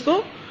سے اس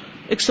کو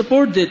ایک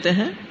سپورٹ دیتے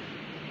ہیں.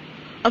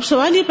 اب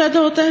سوال یہ پیدا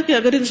ہوتا ہے کہ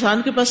اگر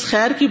انسان کے پاس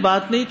خیر کی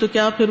بات نہیں تو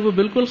کیا پھر وہ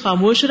بالکل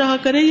خاموش رہا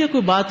کرے یا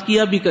کوئی بات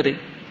کیا بھی کرے؟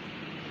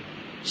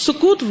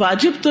 سکوت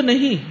واجب تو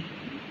نہیں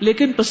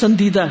لیکن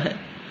پسندیدہ ہے.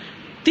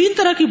 3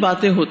 طرح کی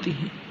باتیں ہوتی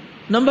ہیں.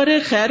 نمبر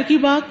 1 خیر کی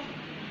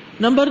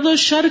بات، نمبر 2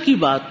 شر کی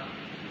بات،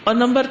 اور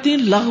نمبر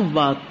 3 لغو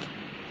بات.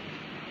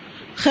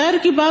 خیر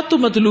کی بات تو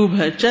مطلوب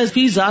ہے، چاہے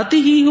فی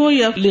ذاتی ہی ہو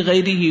یا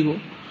لغیری ہی ہو.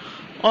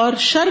 اور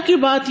شر کی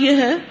بات یہ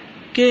ہے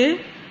کہ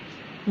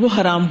وہ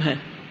حرام ہے،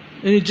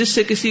 یعنی جس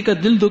سے کسی کا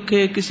دل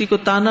دکھے، کسی کو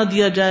تانا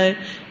دیا جائے،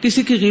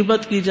 کسی کی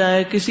غیبت کی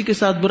جائے، کسی کے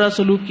ساتھ برا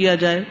سلوک کیا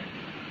جائے.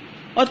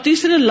 اور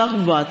تیسرے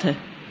لغو بات ہے،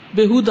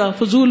 بےہودہ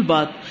فضول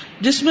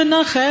بات جس میں نہ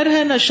خیر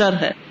ہے نہ شر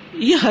ہے.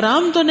 یہ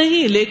حرام تو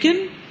نہیں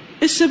لیکن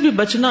اس سے بھی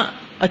بچنا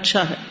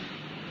اچھا ہے.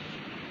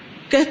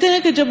 کہتے ہیں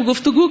کہ جب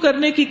گفتگو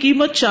کرنے کی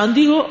قیمت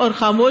چاندی ہو اور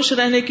خاموش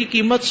رہنے کی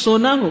قیمت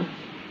سونا ہو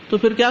تو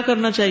پھر کیا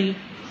کرنا چاہیے؟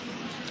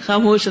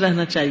 خاموش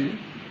رہنا چاہیے.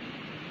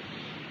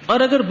 اور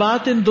اگر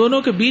بات ان دونوں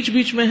کے بیچ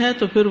بیچ میں ہے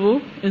تو پھر وہ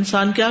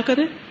انسان کیا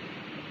کرے؟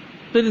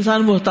 پھر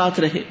انسان محتاط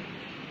رہے.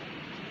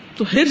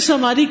 تو حرص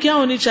ہماری کیا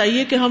ہونی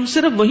چاہیے کہ ہم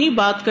صرف وہی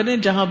بات کریں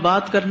جہاں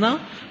بات کرنا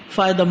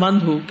فائدہ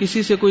مند ہو،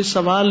 کسی سے کوئی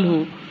سوال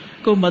ہو،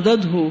 کوئی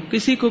مدد ہو،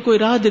 کسی کو کوئی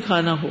راہ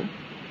دکھانا ہو.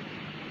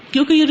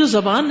 کیونکہ یہ جو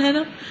زبان ہے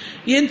نا،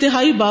 یہ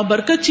انتہائی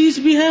بابرکت چیز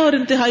بھی ہے اور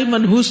انتہائی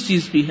منحوس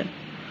چیز بھی ہے.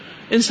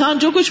 انسان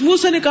جو کچھ منہ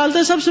سے نکالتا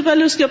ہے سب سے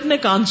پہلے اس کے اپنے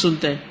کان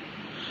سنتے ہیں،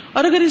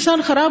 اور اگر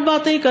انسان خراب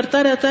باتیں ہی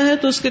کرتا رہتا ہے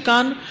تو اس کے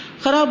کان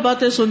خراب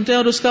باتیں سنتے ہیں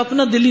اور اس کا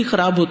اپنا دل ہی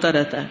خراب ہوتا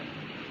رہتا ہے.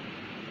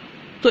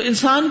 تو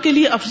انسان کے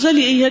لیے افضل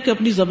یہی ہے کہ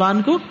اپنی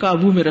زبان کو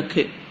قابو میں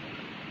رکھے،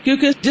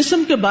 کیونکہ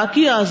جسم کے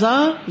باقی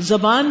اعضاء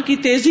زبان کی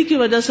تیزی کی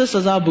وجہ سے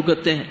سزا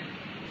بھگتتے ہیں.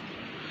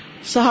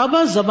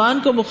 صحابہ زبان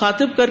کو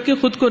مخاطب کر کے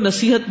خود کو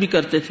نصیحت بھی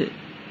کرتے تھے.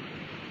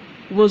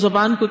 وہ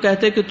زبان کو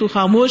کہتے کہ تو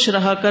خاموش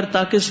رہا کر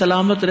تاکہ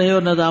سلامت رہے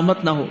اور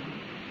ندامت نہ ہو.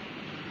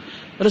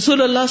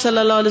 رسول اللہ صلی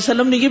اللہ علیہ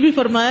وسلم نے یہ بھی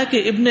فرمایا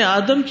کہ ابن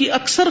آدم کی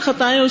اکثر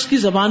خطائیں اس کی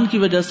زبان کی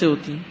وجہ سے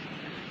ہوتی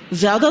ہیں،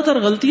 زیادہ تر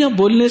غلطیاں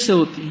بولنے سے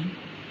ہوتی ہیں.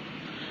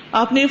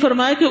 آپ نے یہ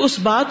فرمایا کہ اس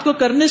بات کو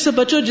کرنے سے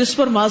بچو جس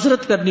پر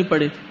معذرت کرنی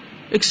پڑے،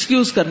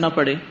 ایکسکیوز کرنا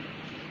پڑے.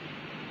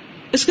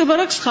 اس کے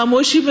برعکس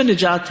خاموشی میں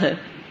نجات ہے.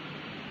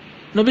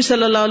 نبی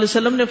صلی اللہ علیہ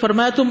وسلم نے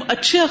فرمایا تم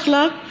اچھے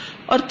اخلاق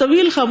اور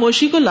طویل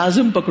خاموشی کو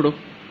لازم پکڑو.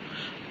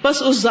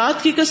 بس اس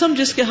ذات کی قسم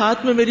جس کے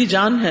ہاتھ میں میری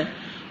جان ہے،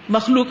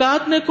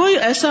 مخلوقات نے کوئی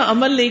ایسا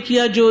عمل نہیں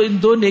کیا جو ان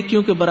 2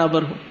 نیکیوں کے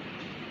برابر ہو.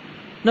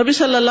 نبی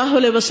صلی اللہ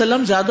علیہ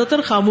وسلم زیادہ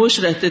تر خاموش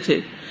رہتے تھے.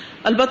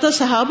 البتہ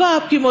صحابہ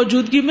آپ کی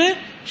موجودگی میں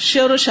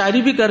شعر و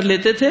شاعری بھی کر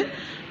لیتے تھے،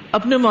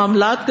 اپنے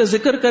معاملات کا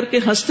ذکر کر کے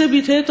ہنستے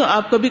بھی تھے تو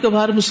آپ کبھی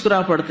کبھار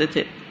مسکرا پڑتے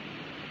تھے.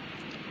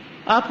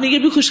 آپ نے یہ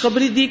بھی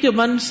خوشخبری دی کہ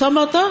من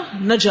صمت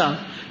نجا،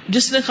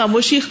 جس نے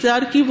خاموشی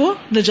اختیار کی وہ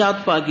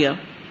نجات پا گیا.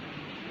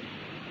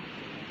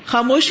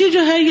 خاموشی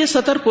جو ہے یہ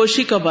ستر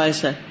پوشی کا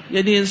باعث ہے،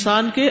 یعنی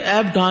انسان کے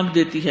عیب ڈھانک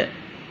دیتی ہے،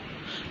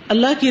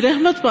 اللہ کی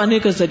رحمت پانے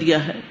کا ذریعہ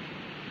ہے.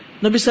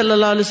 نبی صلی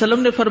اللہ علیہ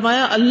وسلم نے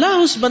فرمایا اللہ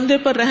اس بندے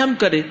پر رحم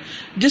کرے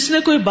جس نے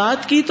کوئی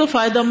بات کی تو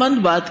فائدہ مند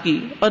بات کی،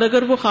 اور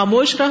اگر وہ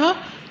خاموش رہا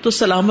تو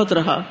سلامت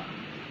رہا.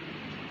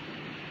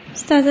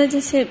 استاذہ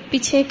جیسے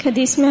پیچھے ایک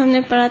حدیث میں ہم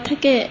نے پڑھا تھا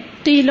کہ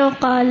قیل و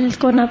قال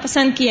کو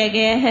ناپسند کیا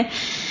گیا ہے،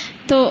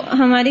 تو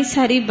ہماری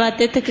ساری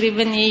باتیں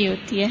تقریباً یہی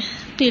ہوتی ہے،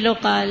 قیل و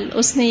قال،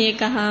 اس نے یہ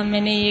کہا،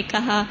 میں نے یہ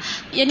کہا،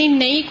 یعنی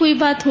نئی کوئی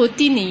بات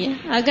ہوتی نہیں ہے.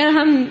 اگر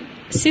ہم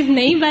صرف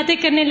نئی باتیں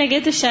کرنے لگے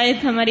تو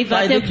شاید ہماری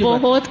باتیں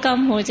بہت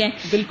کم ہو جائیں.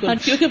 بالکل,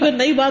 کیونکہ پھر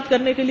نئی بات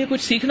کرنے کے لیے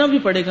کچھ سیکھنا بھی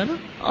پڑے گا نا.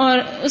 اور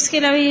اس کے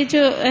علاوہ یہ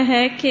جو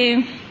ہے کہ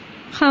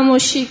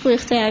خاموشی کو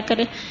اختیار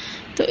کرے,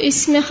 تو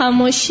اس میں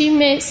خاموشی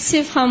میں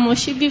صرف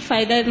خاموشی بھی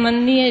فائدہ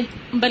مند نہیں ہے,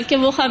 بلکہ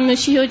وہ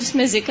خاموشی ہو جس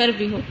میں ذکر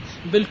بھی ہو.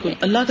 بالکل,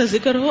 اللہ کا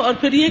ذکر ہو. اور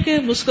پھر یہ کہ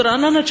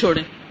مسکرانا نہ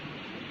چھوڑیں,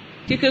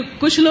 کیونکہ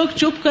کچھ لوگ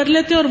چپ کر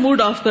لیتے ہیں اور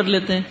موڈ آف کر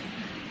لیتے ہیں,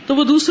 تو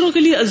وہ دوسروں کے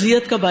لیے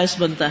اذیت کا باعث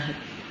بنتا ہے.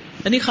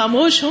 یعنی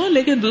خاموش ہوں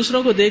لیکن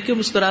دوسروں کو دیکھ کے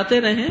مسکراتے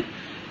رہیں,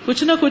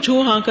 کچھ نہ کچھ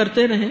ہاں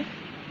کرتے رہیں.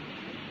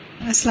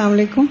 السلام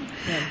علیکم.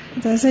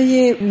 جیسے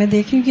یہ میں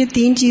دیکھ رہی ہوں کہ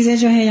 3 چیزیں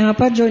جو ہیں یہاں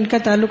پر, جو ان کا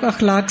تعلق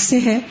اخلاق سے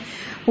ہے,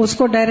 اس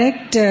کو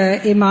ڈائریکٹ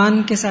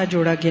ایمان کے ساتھ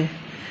جوڑا گیا ہے.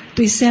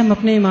 تو اس سے ہم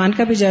اپنے ایمان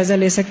کا بھی جائزہ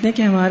لے سکتے ہیں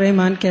کہ ہمارا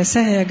ایمان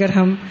کیسا ہے اگر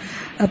ہم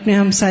اپنے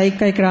ہمسائے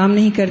کا اکرام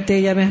نہیں کرتے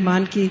یا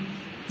مہمان کی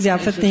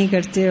ضیافت نہیں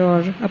کرتے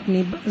اور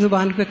اپنی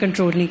زبان پہ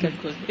کنٹرول نہیں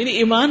کرتے. یعنی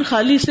ایمان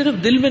خالی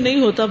صرف دل میں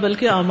نہیں ہوتا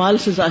بلکہ اعمال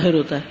سے ظاہر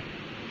ہوتا ہے.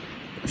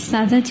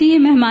 سادہ جی, یہ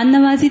مہمان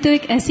نوازی تو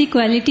ایک ایسی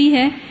کوالٹی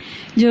ہے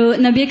جو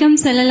نبی اکرم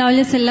صلی اللہ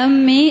علیہ وسلم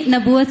میں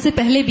نبوت سے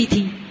پہلے بھی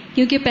تھی,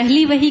 کیونکہ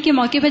پہلی وحی کے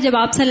موقع پر جب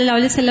آپ صلی اللہ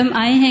علیہ وسلم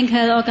آئے ہیں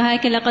گھر اور کہا ہے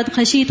کہ لقد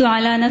خشیت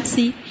علی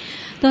نفسی,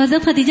 تو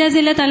حضرت خدیجہ رضی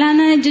اللہ تعالیٰ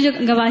نے جو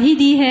گواہی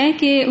دی ہے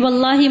کہ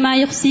واللہ ما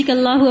یخزیک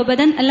اللہ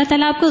ابدا, اللہ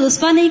تعالیٰ آپ کو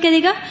رسوا نہیں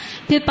کرے گا.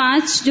 پھر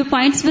 5 جو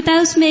پوائنٹس بتائے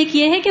اس میں ایک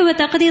یہ ہے کہ وہ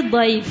تقریر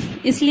ضعیف,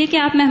 اس لیے کہ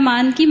آپ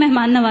مہمان کی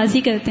مہمان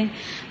نوازی کرتے ہیں.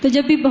 تو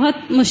جب بھی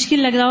بہت مشکل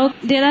لگ رہا ہو,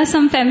 دیر آر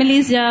سم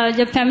فیملیز, یا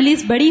جب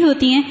فیملیز بڑی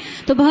ہوتی ہیں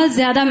تو بہت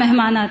زیادہ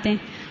مہمان آتے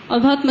ہیں اور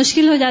بہت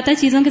مشکل ہو جاتا ہے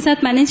چیزوں کے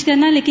ساتھ مینیج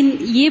کرنا, لیکن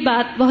یہ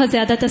بات بہت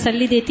زیادہ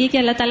تسلی دیتی ہے کہ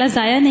اللہ تعالیٰ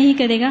ضائع نہیں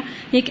کرے گا.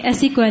 ایک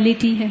ایسی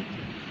کوالٹی ہے.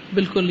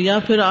 بالکل. یا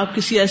پھر آپ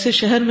کسی ایسے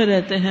شہر میں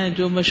رہتے ہیں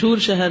جو مشہور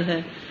شہر ہے,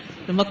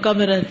 مکہ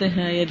میں رہتے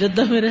ہیں یا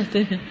جدہ میں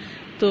رہتے ہیں,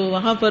 تو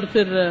وہاں پر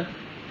پھر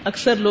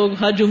اکثر لوگ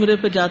حج عمرے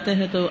پہ جاتے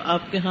ہیں تو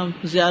آپ کے ہاں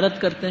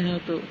زیارت کرتے ہیں,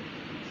 تو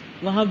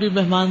وہاں بھی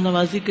مہمان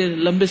نوازی کے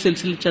لمبے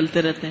سلسلے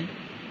چلتے رہتے ہیں.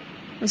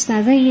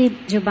 استاذہ, یہ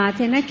جو بات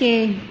ہے نا کہ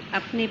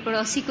اپنے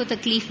پڑوسی کو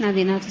تکلیف نہ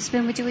دینا, تو اس پہ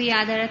مجھے وہ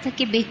یاد آ رہا تھا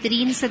کہ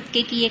بہترین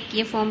صدقے کی ایک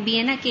یہ فارم بھی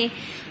ہے نا کہ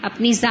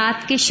اپنی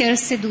ذات کے شر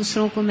سے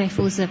دوسروں کو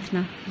محفوظ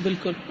رکھنا.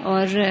 بالکل.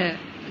 اور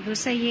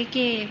دوسرا یہ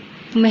کہ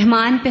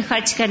مہمان پہ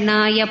خرچ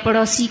کرنا یا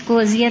پڑوسی کو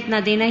اذیت نہ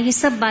دینا, یہ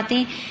سب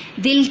باتیں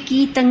دل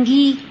کی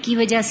تنگی کی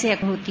وجہ سے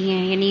ہوتی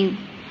ہیں. یعنی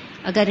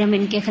اگر ہم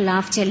ان کے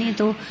خلاف چلیں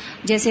تو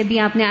جیسے بھی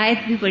آپ نے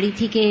آیت بھی پڑھی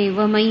تھی کہ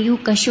وَمَن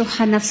یُوقَ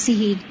شُحَّ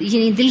نَفْسِهِ,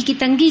 یعنی دل کی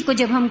تنگی کو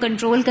جب ہم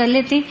کنٹرول کر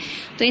لیتے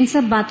تو ان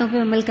سب باتوں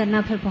پہ عمل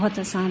کرنا پھر بہت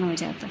آسان ہو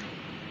جاتا.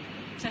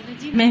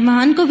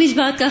 مہمان کو بھی اس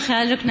بات کا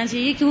خیال رکھنا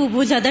چاہیے کہ وہ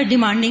بہت زیادہ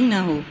ڈیمانڈنگ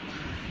نہ ہو.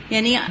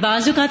 یعنی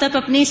بعض اوقات آپ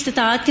اپنی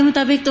استطاعت کے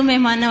مطابق تو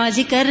مہمان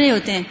نوازی کر رہے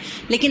ہوتے ہیں,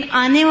 لیکن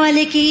آنے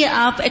والے کی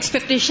آپ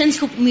ایکسپیکٹیشنز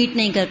کو میٹ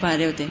نہیں کر پا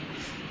رہے ہوتے,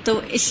 تو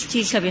اس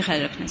چیز کا بھی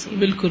خیال رکھنا چاہیے.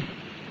 بالکل.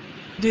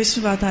 جو اس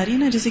میں بات آ رہی ہے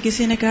نا, جیسے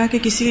کسی نے کہا کہ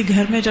کسی کے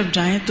گھر میں جب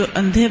جائیں تو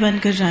اندھے بن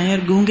کر جائیں اور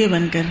گونگے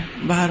بن کر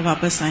باہر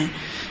واپس آئیں,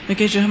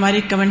 کیونکہ جو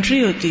ہماری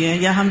کمنٹری ہوتی ہے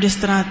یا ہم جس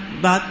طرح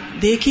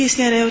بات دیکھ ہی اس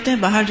لیے رہے ہوتے ہیں,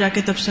 باہر جا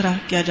کے تبصرہ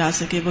کیا جا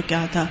سکے وہ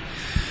کیا تھا.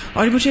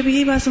 اور مجھے بھی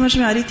یہی بات سمجھ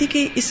میں آ رہی تھی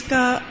کہ اس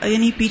کا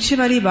یعنی پیچھے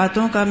والی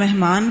باتوں کا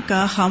مہمان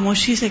کا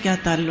خاموشی سے کیا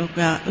تعلق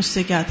ہے, اس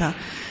سے کیا تھا.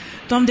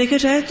 تو ہم دیکھا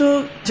جائے تو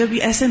جب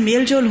ایسے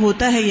میل جول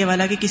ہوتا ہے یہ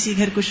والا کہ کسی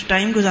گھر کچھ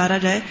ٹائم گزارا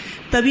جائے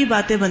تبھی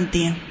باتیں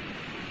بنتی ہیں.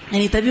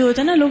 یعنی تبھی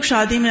ہوتا ہے نا, لوگ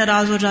شادی میں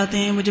ناراض ہو جاتے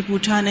ہیں, مجھے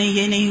پوچھا نہیں,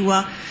 یہ نہیں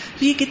ہوا.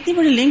 تو یہ کتنی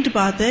بڑی لنکڈ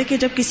بات ہے کہ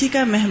جب کسی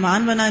کا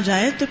مہمان بنا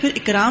جائے تو پھر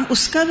اکرام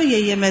اس کا بھی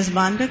یہی ہے,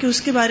 میزبان کا, کہ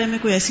اس کے بارے میں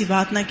کوئی ایسی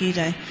بات نہ کی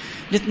جائے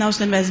جتنا اس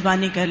نے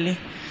میزبانی کر لی.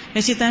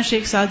 اسی طرح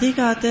شیخ سعدی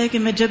کا آتا ہے کہ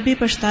میں جب بھی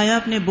پچھتایا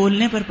اپنے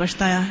بولنے پر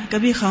پچھتایا,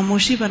 کبھی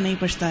خاموشی پر نہیں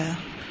پچھتایا.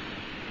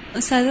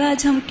 سادہ,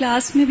 آج ہم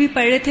کلاس میں بھی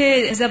پڑھ رہے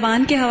تھے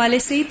زبان کے حوالے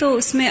سے ہی, تو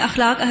اس میں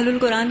اخلاق اہل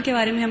القرآن کے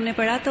بارے میں ہم نے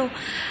پڑھا, تو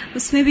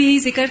اس میں بھی یہی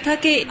ذکر تھا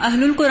کہ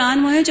اہل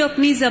القرآن وہ ہیں جو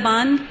اپنی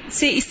زبان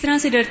سے اس طرح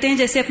سے ڈرتے ہیں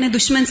جیسے اپنے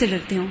دشمن سے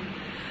ڈرتے ہوں,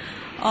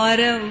 اور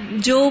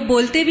جو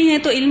بولتے بھی ہیں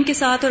تو علم کے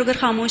ساتھ, اور اگر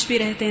خاموش بھی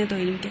رہتے ہیں تو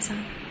علم کے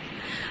ساتھ.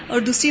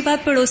 اور دوسری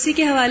بات پڑوسی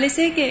کے حوالے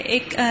سے کہ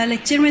ایک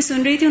لیکچر میں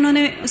سن رہی تھی, انہوں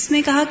نے اس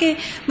میں کہا کہ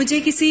مجھے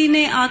کسی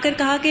نے آ کر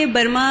کہا کہ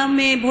برما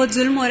میں بہت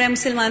ظلم ہو رہا ہے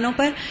مسلمانوں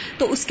پر,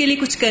 تو اس کے لیے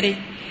کچھ کریں.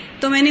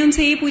 تو میں نے ان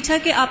سے یہ پوچھا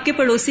کہ آپ کے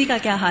پڑوسی کا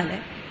کیا حال ہے.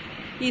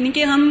 یعنی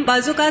کہ ہم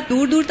بعض اوقات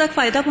دور دور تک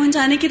فائدہ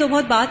پہنچانے کی تو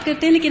بہت بات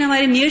کرتے ہیں, لیکن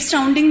ہمارے نیئر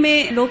سراؤنڈنگ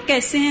میں لوگ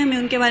کیسے ہیں ہمیں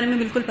ان کے بارے میں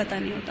بالکل پتہ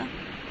نہیں ہوتا.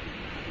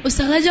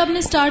 استاذہ, جو آپ نے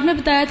اسٹارٹ میں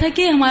بتایا تھا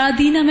کہ ہمارا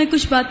دین ہمیں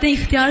کچھ باتیں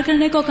اختیار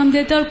کرنے کا حکم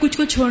دیتا ہے اور کچھ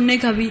کو چھوڑنے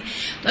کا بھی,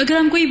 تو اگر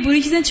ہم کوئی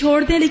بری چیزیں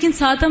چھوڑ دیں لیکن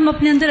ساتھ ہم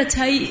اپنے اندر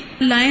اچھائی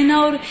لائیں نہ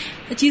اور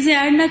چیزیں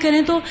ایڈ نہ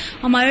کریں, تو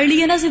ہمارے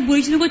لیے نا صرف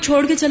بری چیزوں کو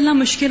چھوڑ کے چلنا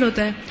مشکل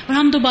ہوتا ہے اور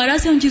ہم دوبارہ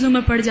سے ان چیزوں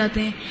میں پڑ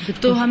جاتے ہیں.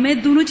 تو ہمیں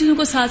دونوں چیزوں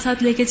کو ساتھ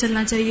ساتھ لے کے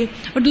چلنا چاہیے.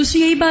 اور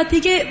دوسری یہی بات تھی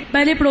کہ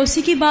پہلے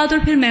پڑوسی کی بات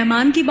اور پھر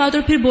مہمان کی بات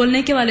اور پھر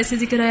بولنے کے والے سے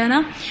ذکر آیا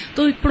نا,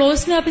 تو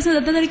پڑوس میں آپ اس سے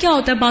زیادہ تر کیا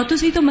ہوتا ہے, باتوں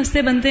سے ہی تو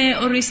مسئلے بنتے ہیں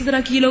اور اسی طرح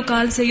کیلو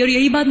کال سے, اور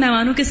یہی بات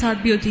مہمانوں کے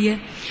ساتھ بھی ہوتی ہے.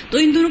 تو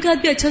ان دونوں کے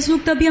ساتھ بھی اچھا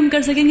سلوک تب بھی ہم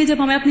کر سکیں گے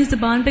جب ہمیں اپنی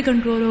زبان پہ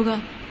کنٹرول ہوگا.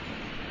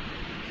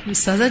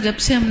 استاذہ جب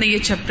سے ہم نے یہ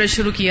چیپٹر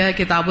شروع کیا ہے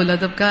کتاب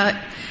الادب کا،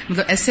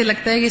 مطلب ایسے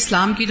لگتا ہے کہ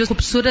اسلام کی جو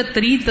خوبصورت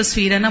ترین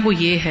تصویر ہے نا وہ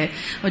یہ ہے،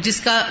 اور جس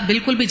کا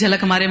بالکل بھی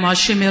جھلک ہمارے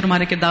معاشرے میں اور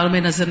ہمارے کرداروں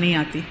میں نظر نہیں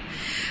آتی.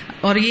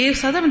 اور یہ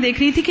استاذہ میں دیکھ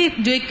رہی تھی کہ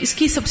جو اس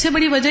کی سب سے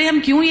بڑی وجہ ہے ہم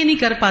کیوں یہ نہیں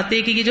کر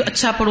پاتے کہ یہ جو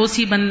اچھا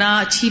پڑوسی بننا،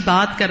 اچھی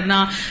بات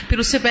کرنا، پھر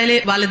اس سے پہلے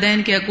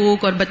والدین کے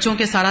حقوق اور بچوں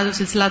کے سارا جو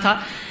سلسلہ تھا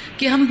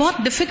کہ ہم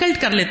بہت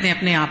ڈیفیکلٹ کر لیتے ہیں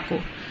اپنے آپ کو.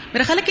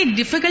 میرا خیال ہے کہ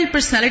ڈیفیکلٹ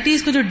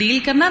پرسنالٹیز کو جو ڈیل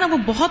کرنا نا وہ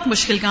بہت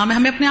مشکل کام ہے.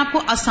 ہمیں اپنے آپ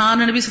کو آسان،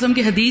 اور نبی صلی اللہ علیہ وسلم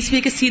کی حدیث بھی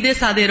ہے کہ سیدھے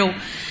سادے رہو،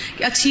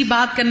 کہ اچھی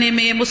بات کرنے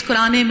میں،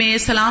 مسکرانے میں،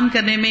 سلام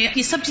کرنے میں،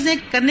 یہ سب چیزیں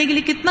کرنے کے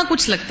لیے کتنا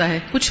کچھ لگتا ہے،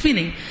 کچھ بھی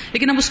نہیں،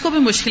 لیکن ہم اس کو بھی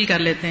مشکل کر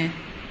لیتے ہیں.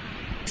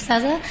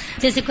 استاذہ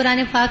جیسے قرآن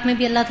پاک میں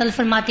بھی اللہ تعالیٰ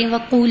فرماتے ہیں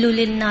وَقُولُوا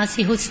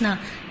لِلنَّاسِ حُسْنًا،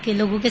 کہ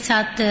لوگوں کے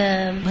ساتھ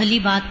بھلی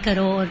بات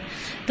کرو. اور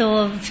تو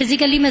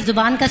فزیکلی میں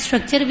زبان کا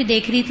سٹرکچر بھی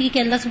دیکھ رہی تھی کہ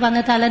اللہ سبحانہ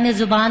تعالیٰ نے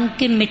زبان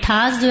کے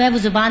مٹھاس جو ہے وہ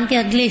زبان کے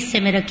اگلے حصے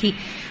میں رکھی،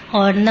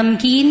 اور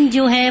نمکین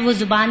جو ہے وہ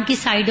زبان کی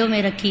سائڈوں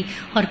میں رکھی،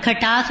 اور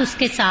کھٹاس اس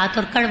کے ساتھ،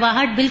 اور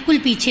کڑواہٹ بالکل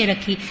پیچھے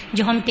رکھی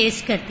جو ہم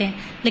ٹیسٹ کرتے ہیں.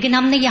 لیکن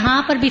ہم نے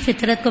یہاں پر بھی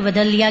فطرت کو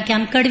بدل لیا کہ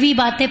ہم کڑوی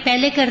باتیں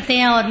پہلے کرتے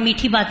ہیں اور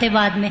میٹھی باتیں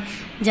بعد میں،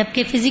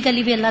 جبکہ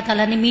فزیکلی بھی اللہ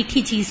تعالیٰ نے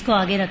میٹھی چیز کو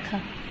آگے رکھا.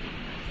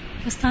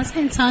 استاذ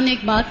انسان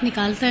ایک بات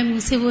نکالتا ہے منہ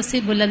سے، وہ اسے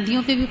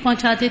بلندیوں پہ بھی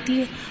پہنچا دیتی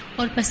ہے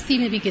اور پستی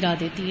میں بھی گرا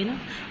دیتی ہے نا.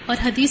 اور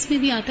حدیث میں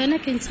بھی آتا ہے نا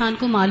کہ انسان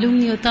کو معلوم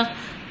نہیں ہوتا،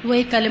 وہ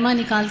ایک کلمہ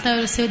نکالتا ہے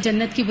اور اسے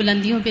جنت کی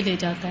بلندیوں پہ لے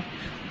جاتا ہے،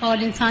 اور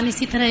انسان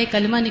اسی طرح ایک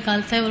کلمہ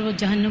نکالتا ہے اور وہ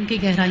جہنم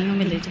کی گہرائیوں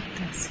میں لے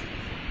جاتا ہے.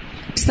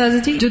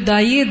 استاذ جی جو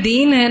داعی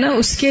دین ہے نا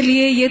اس کے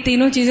لیے یہ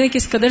تینوں چیزیں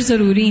کس قدر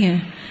ضروری ہیں.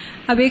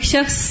 اب ایک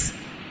شخص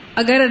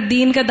اگر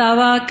دین کا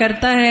دعویٰ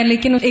کرتا ہے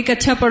لیکن ایک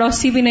اچھا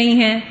پڑوسی بھی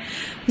نہیں ہے،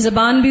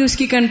 زبان بھی اس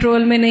کی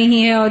کنٹرول میں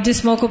نہیں ہے، اور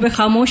جس موقع پہ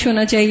خاموش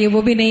ہونا چاہیے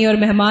وہ بھی نہیں، اور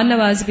مہمان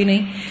نواز بھی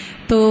نہیں،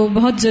 تو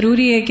بہت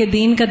ضروری ہے کہ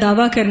دین کا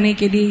دعویٰ کرنے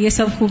کے لیے یہ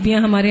سب خوبیاں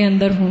ہمارے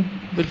اندر ہوں.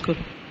 بالکل.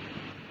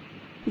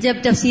 جب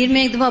تفسیر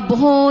میں ایک دفعہ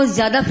بہت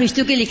زیادہ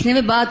فرشتوں کے لکھنے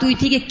میں بات ہوئی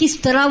تھی کہ کس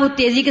طرح وہ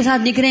تیزی کے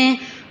ساتھ لکھ رہے ہیں،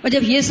 اور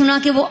جب یہ سنا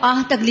کہ وہ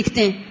آہ تک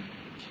لکھتے ہیں،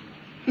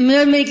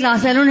 میری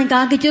کلاس والوں نے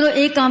کہا کہ چلو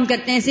ایک کام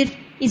کرتے ہیں، صرف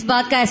اس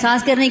بات کا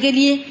احساس کرنے کے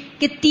لیے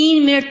کہ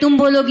 3 منٹ تم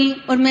بولو گی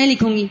اور میں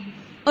لکھوں گی،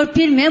 اور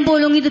پھر میں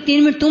بولوں گی تو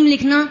 3 منٹ تم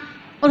لکھنا،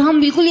 اور ہم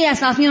بالکل یہ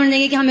احساس نہیں ہونے دیں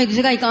گے کہ ہم ایک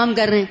دوسرے کا کام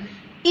کر رہے ہیں.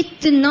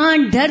 اتنا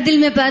ڈر دل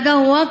میں پیدا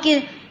ہوا کہ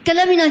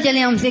قلم ہی نہ چلے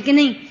ہم سے، کہ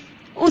نہیں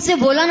اس سے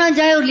بولا نہ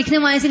جائے اور لکھنے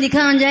والے سے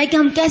لکھا نہ جائے، کہ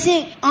ہم کیسے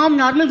عام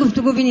نارمل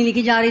گفتگو بھی نہیں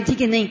لکھی جا رہی تھی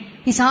کہ نہیں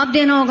حساب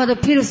دینا ہوگا تو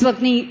پھر اس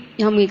وقت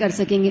نہیں ہم یہ کر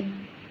سکیں گے.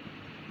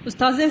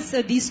 استاذ اس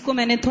حدیث کو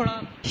میں نے تھوڑا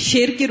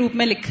شعر کے روپ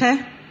میں لکھا ہے.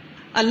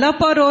 اللہ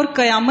پر اور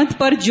قیامت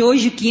پر جو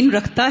یقین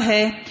رکھتا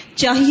ہے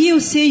چاہیے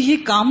اسے یہ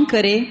کام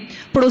کرے،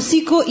 پڑوسی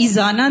کو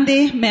ایذا نہ دے،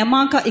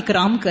 مہمان کا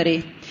اکرام کرے.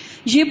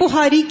 یہ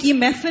بخاری کی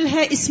محفل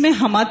ہے، اس میں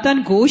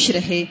ہماتن گوش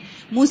رہے،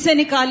 منہ سے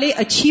نکالے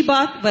اچھی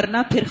بات ورنہ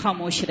پھر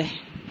خاموش رہے.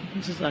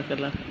 جزاک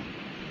اللہ.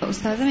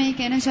 استاذہ میں یہ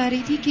کہنا چاہ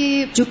رہی تھی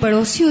کہ جو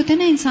پڑوسی ہوتا ہے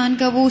نا انسان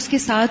کا، وہ اس کے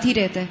ساتھ ہی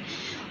رہتا ہے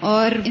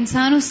اور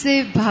انسان اس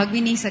سے بھاگ بھی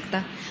نہیں سکتا.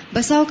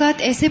 بسا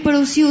اوقات ایسے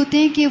پڑوسی ہوتے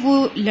ہیں کہ وہ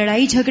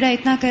لڑائی جھگڑا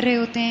اتنا کر رہے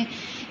ہوتے ہیں،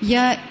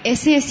 یا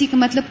ایسی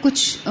مطلب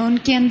کچھ ان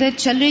کے اندر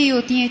چل رہی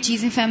ہوتی ہیں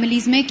چیزیں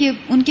فیملیز میں کہ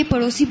ان کے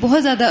پڑوسی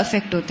بہت زیادہ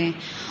افیکٹ ہوتے ہیں،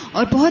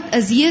 اور بہت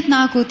اذیت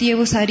ناک ہوتی ہے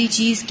وہ ساری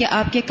چیز کہ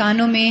آپ کے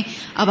کانوں میں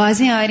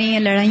آوازیں آ رہی ہیں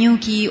لڑائیوں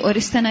کی اور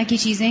اس طرح کی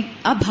چیزیں،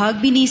 آپ بھاگ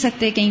بھی نہیں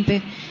سکتے کہیں پہ،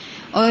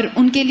 اور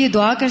ان کے لیے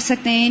دعا کر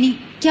سکتے ہیں، یعنی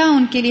کیا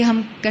ان کے لیے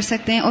ہم کر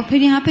سکتے ہیں. اور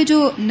پھر یہاں پہ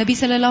جو نبی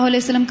صلی اللہ علیہ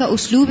وسلم کا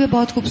اسلوب ہے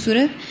بہت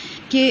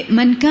خوبصورت کہ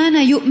من کان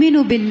یؤمن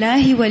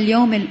باللہ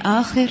والیوم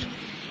الآخر،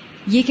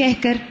 یہ کہہ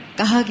کر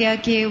کہا گیا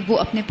کہ وہ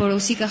اپنے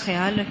پڑوسی کا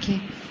خیال رکھیں.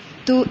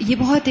 تو یہ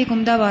بہت ایک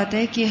عمدہ بات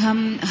ہے کہ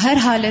ہم ہر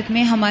حالت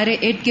میں ہمارے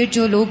ارد گرد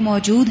جو لوگ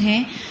موجود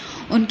ہیں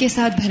ان کے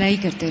ساتھ بھلائی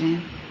کرتے رہیں.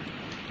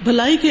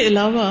 بھلائی کے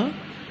علاوہ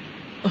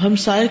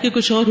ہمسائے کے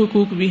کچھ اور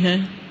حقوق بھی ہیں،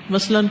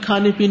 مثلاً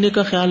کھانے پینے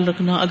کا خیال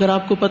رکھنا. اگر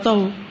آپ کو پتا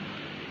ہو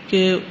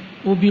کہ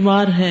وہ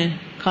بیمار ہیں،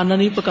 کھانا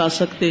نہیں پکا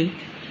سکتے،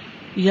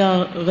 یا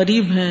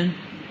غریب ہیں،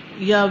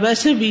 یا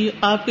ویسے بھی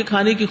آپ کے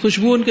کھانے کی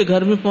خوشبو ان کے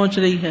گھر میں پہنچ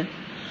رہی ہے،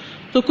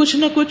 تو کچھ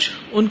نہ کچھ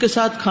ان کے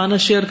ساتھ کھانا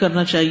شیئر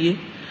کرنا چاہیے.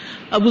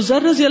 ابو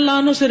ذر رضی اللہ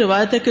عنہ سے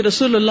روایت ہے کہ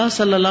رسول اللہ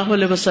صلی اللہ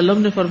علیہ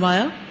وسلم نے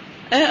فرمایا،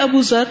 اے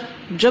ابو ذر،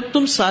 جب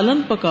تم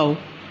سالن پکاؤ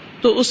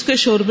تو اس کے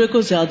شوربے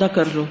کو زیادہ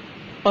کر لو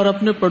اور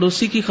اپنے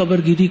پڑوسی کی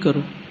خبر گیری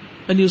کرو،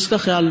 یعنی اس کا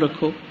خیال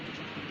رکھو.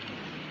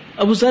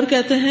 ابو ذر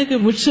کہتے ہیں کہ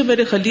مجھ سے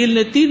میرے خلیل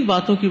نے 3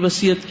 باتوں کی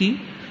وصیت کی.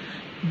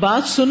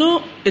 بات سنو،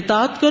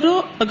 اطاعت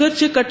کرو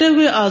اگرچہ کٹے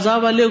ہوئے اعضاء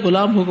والے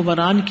غلام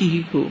حکمران کی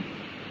ہی ہو.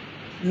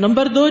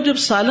 نمبر 2، جب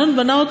سالن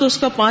بناؤ تو اس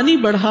کا پانی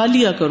بڑھا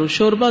لیا کرو،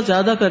 شوربہ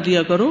زیادہ کر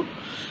لیا کرو.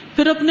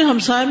 پھر اپنے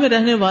ہمسائے میں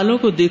رہنے والوں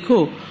کو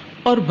دیکھو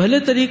اور بھلے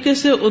طریقے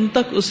سے ان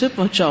تک اسے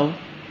پہنچاؤ.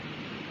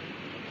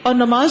 اور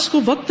نماز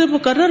کو وقت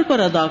مقرر پر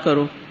ادا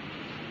کرو،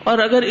 اور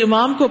اگر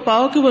امام کو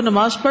پاؤ کہ وہ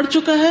نماز پڑھ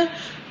چکا ہے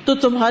تو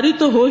تمہاری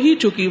تو ہو ہی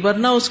چکی،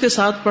 ورنہ اس کے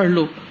ساتھ پڑھ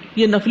لو،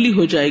 یہ نفلی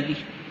ہو جائے گی.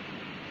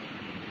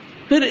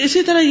 پھر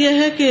اسی طرح یہ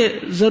ہے کہ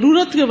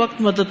ضرورت کے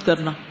وقت مدد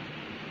کرنا،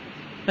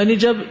 یعنی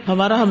جب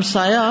ہمارا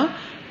ہمسایہ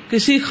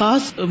کسی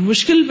خاص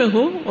مشکل میں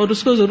ہو اور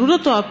اس کو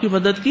ضرورت ہو آپ کی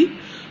مدد کی،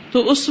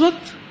 تو اس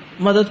وقت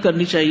مدد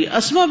کرنی چاہیے.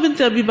 اسما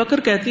بنت ابی بکر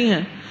کہتی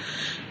ہیں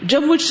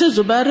جب مجھ سے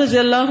زبیر رضی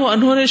اللہ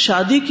عنہ نے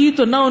شادی کی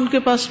تو نہ ان کے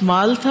پاس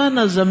مال تھا،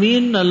 نہ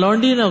زمین، نہ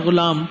لونڈی، نہ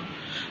غلام،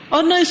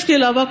 اور نہ اس کے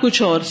علاوہ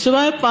کچھ اور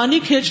سوائے پانی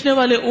کھینچنے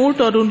والے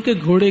اونٹ اور ان کے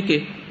گھوڑے کے.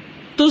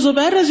 تو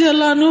زبیر رضی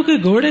اللہ عنہ کے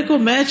گھوڑے کو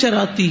میں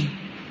چراتی،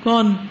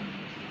 کون؟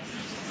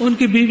 ان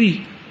کی بیوی،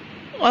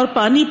 اور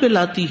پانی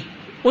پلاتی،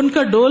 ان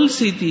کا ڈول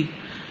سیتی.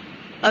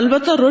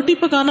 البتہ روٹی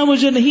پکانا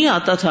مجھے نہیں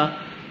آتا تھا،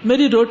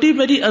 میری روٹی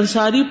میری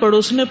انصاری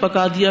پڑوسنے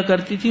پکا دیا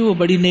کرتی تھی، وہ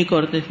بڑی نیک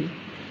عورتیں تھیں.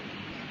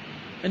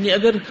 یعنی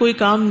اگر کوئی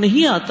کام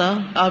نہیں آتا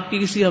آپ کی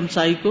کسی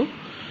ہمسائی کو،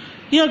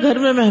 یا گھر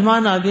میں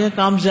مہمان آ گیا،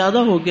 کام زیادہ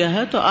ہو گیا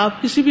ہے، تو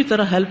آپ کسی بھی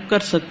طرح ہیلپ کر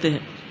سکتے ہیں.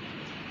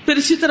 پھر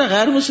اسی طرح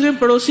غیر مسلم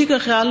پڑوسی کا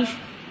خیال.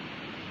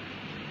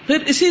 پھر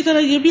اسی طرح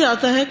یہ بھی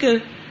آتا ہے کہ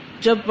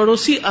جب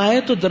پڑوسی آئے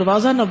تو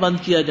دروازہ نہ بند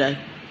کیا جائے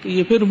کہ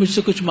یہ پھر مجھ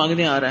سے کچھ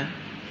مانگنے آ رہا ہے،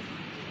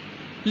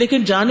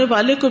 لیکن جانے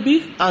والے کو بھی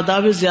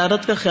آداب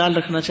زیارت کا خیال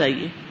رکھنا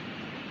چاہیے.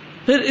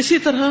 پھر اسی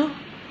طرح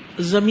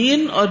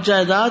زمین اور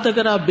جائیداد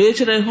اگر آپ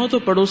بیچ رہے ہوں تو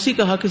پڑوسی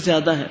کا حق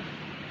زیادہ ہے،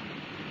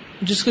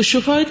 جس کو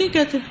شفا ہی نہیں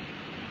کہتے.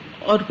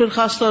 اور پھر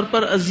خاص طور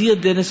پر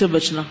اذیت دینے سے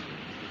بچنا،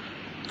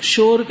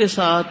 شور کے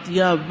ساتھ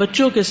یا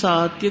بچوں کے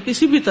ساتھ یا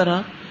کسی بھی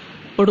طرح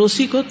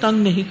پڑوسی کو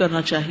تنگ نہیں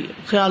کرنا چاہیے،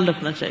 خیال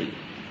رکھنا چاہیے.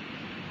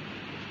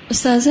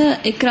 استاذہ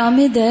اکرام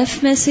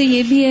ضیف میں سے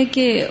یہ بھی ہے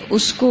کہ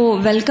اس کو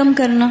ویلکم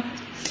کرنا،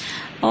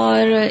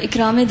 اور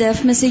اکرام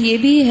ضیف میں سے یہ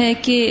بھی ہے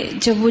کہ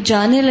جب وہ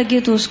جانے لگے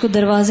تو اس کو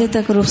دروازے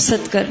تک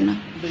رخصت کرنا.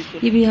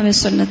 یہ بھی ہمیں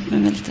سنت میں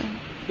ملتا ہے.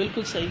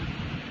 بالکل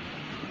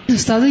صحیح.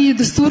 استاذہ یہ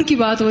دستور کی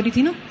بات ہو رہی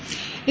تھی نا،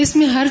 اس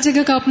میں ہر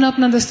جگہ کا اپنا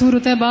اپنا دستور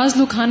ہوتا ہے. بعض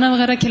لوگ کھانا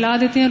وغیرہ کھلا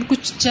دیتے ہیں اور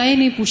کچھ چائے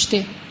نہیں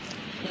پوچھتے،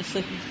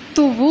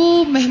 تو وہ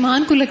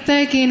مہمان کو لگتا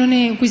ہے کہ انہوں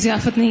نے کوئی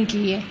ضیافت نہیں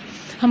کی ہے.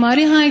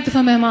 ہمارے ہاں ایک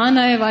دفعہ مہمان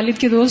آئے، والد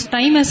کے دوست،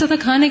 ٹائم ایسا تھا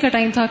کھانے کا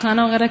ٹائم تھا،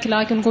 کھانا وغیرہ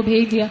کھلا کے ان کو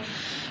بھیج دیا.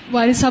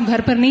 والد صاحب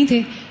گھر پر نہیں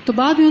تھے، تو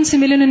بعد میں ان سے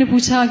ملے، انہوں نے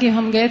پوچھا کہ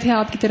ہم گئے تھے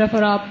آپ کی طرف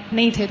اور آپ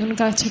نہیں تھے. تو ان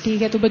کا اچھا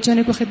ٹھیک ہے. تو بچوں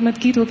نے کوئی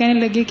خدمت کی تو کہنے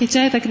لگے کہ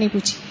چائے تک نہیں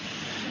پوچھی.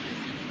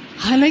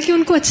 حالانکہ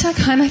ان کو اچھا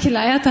کھانا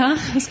کھلایا تھا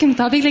اس کے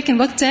مطابق،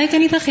 لیکن وقت چائے کا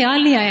نہیں تھا،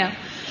 خیال نہیں آیا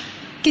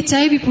کہ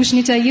چائے بھی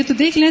پوچھنی چاہیے. تو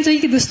دیکھ لینا چاہیے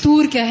کہ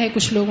دستور کیا ہے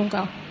کچھ لوگوں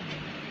کا.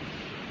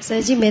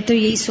 سر جی میں تو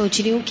یہی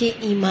سوچ رہی ہوں کہ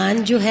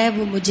ایمان جو ہے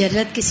وہ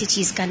مجرد کسی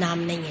چیز کا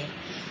نام نہیں ہے،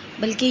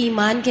 بلکہ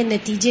ایمان کے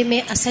نتیجے میں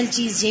اصل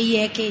چیز یہی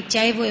ہے کہ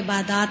چاہے وہ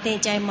عبادات ہیں،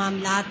 چاہے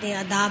معاملات ہیں،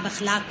 آداب،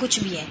 اخلاق، کچھ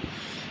بھی ہے،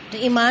 تو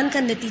ایمان کا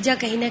نتیجہ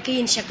کہیں نہ کہیں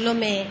ان شکلوں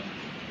میں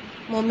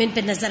مومن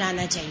پہ نظر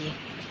آنا چاہیے.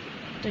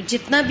 تو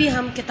جتنا بھی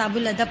ہم کتاب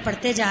الادب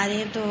پڑھتے جا رہے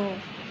ہیں تو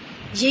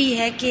یہی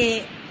ہے کہ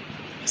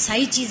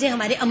ساری چیزیں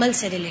ہمارے عمل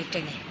سے ریلیٹڈ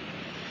ہیں.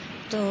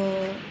 تو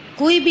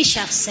کوئی بھی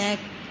شخص ہے،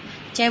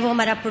 چاہے وہ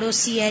ہمارا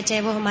پڑوسی ہے،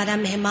 چاہے وہ ہمارا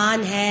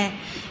مہمان ہے،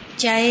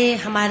 چاہے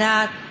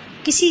ہمارا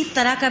کسی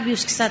طرح کا بھی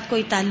اس کے ساتھ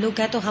کوئی تعلق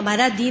ہے، تو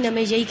ہمارا دین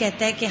ہمیں یہی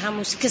کہتا ہے کہ ہم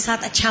اس کے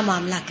ساتھ اچھا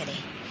معاملہ کریں.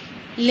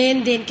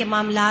 لین دین کے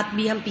معاملات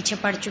بھی ہم پیچھے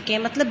پڑ چکے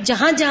ہیں، مطلب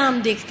جہاں جہاں ہم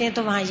دیکھتے ہیں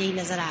تو وہاں یہی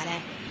نظر آ رہا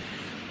ہے.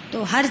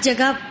 تو ہر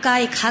جگہ کا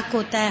ایک حق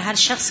ہوتا ہے، ہر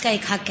شخص کا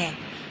ایک حق ہے،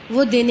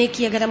 وہ دینے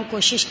کی اگر ہم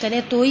کوشش کریں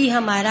تو ہی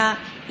ہمارا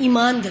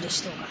ایمان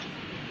درست ہوگا.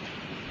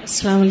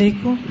 السلام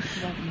علیکم.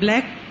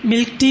 Black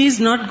milk tea is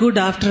not good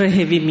after a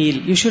heavy meal.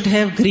 You should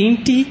have green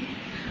tea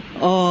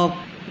or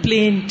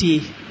plain tea,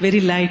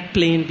 very light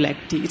plain black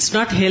tea. It's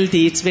not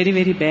healthy, it's very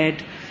very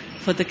bad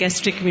for the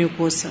gastric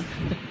mucosa.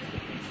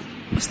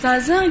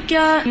 استاذہ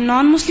کیا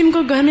نان مسلم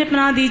کو گھر میں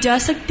پناہ دی جا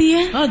سکتی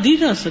ہے؟ ہاں دی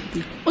جا سکتی.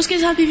 اس کے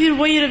ساتھ بھی پھر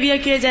وہی رویہ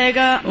کیا جائے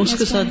گا اس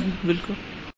کے ساتھ بالکل.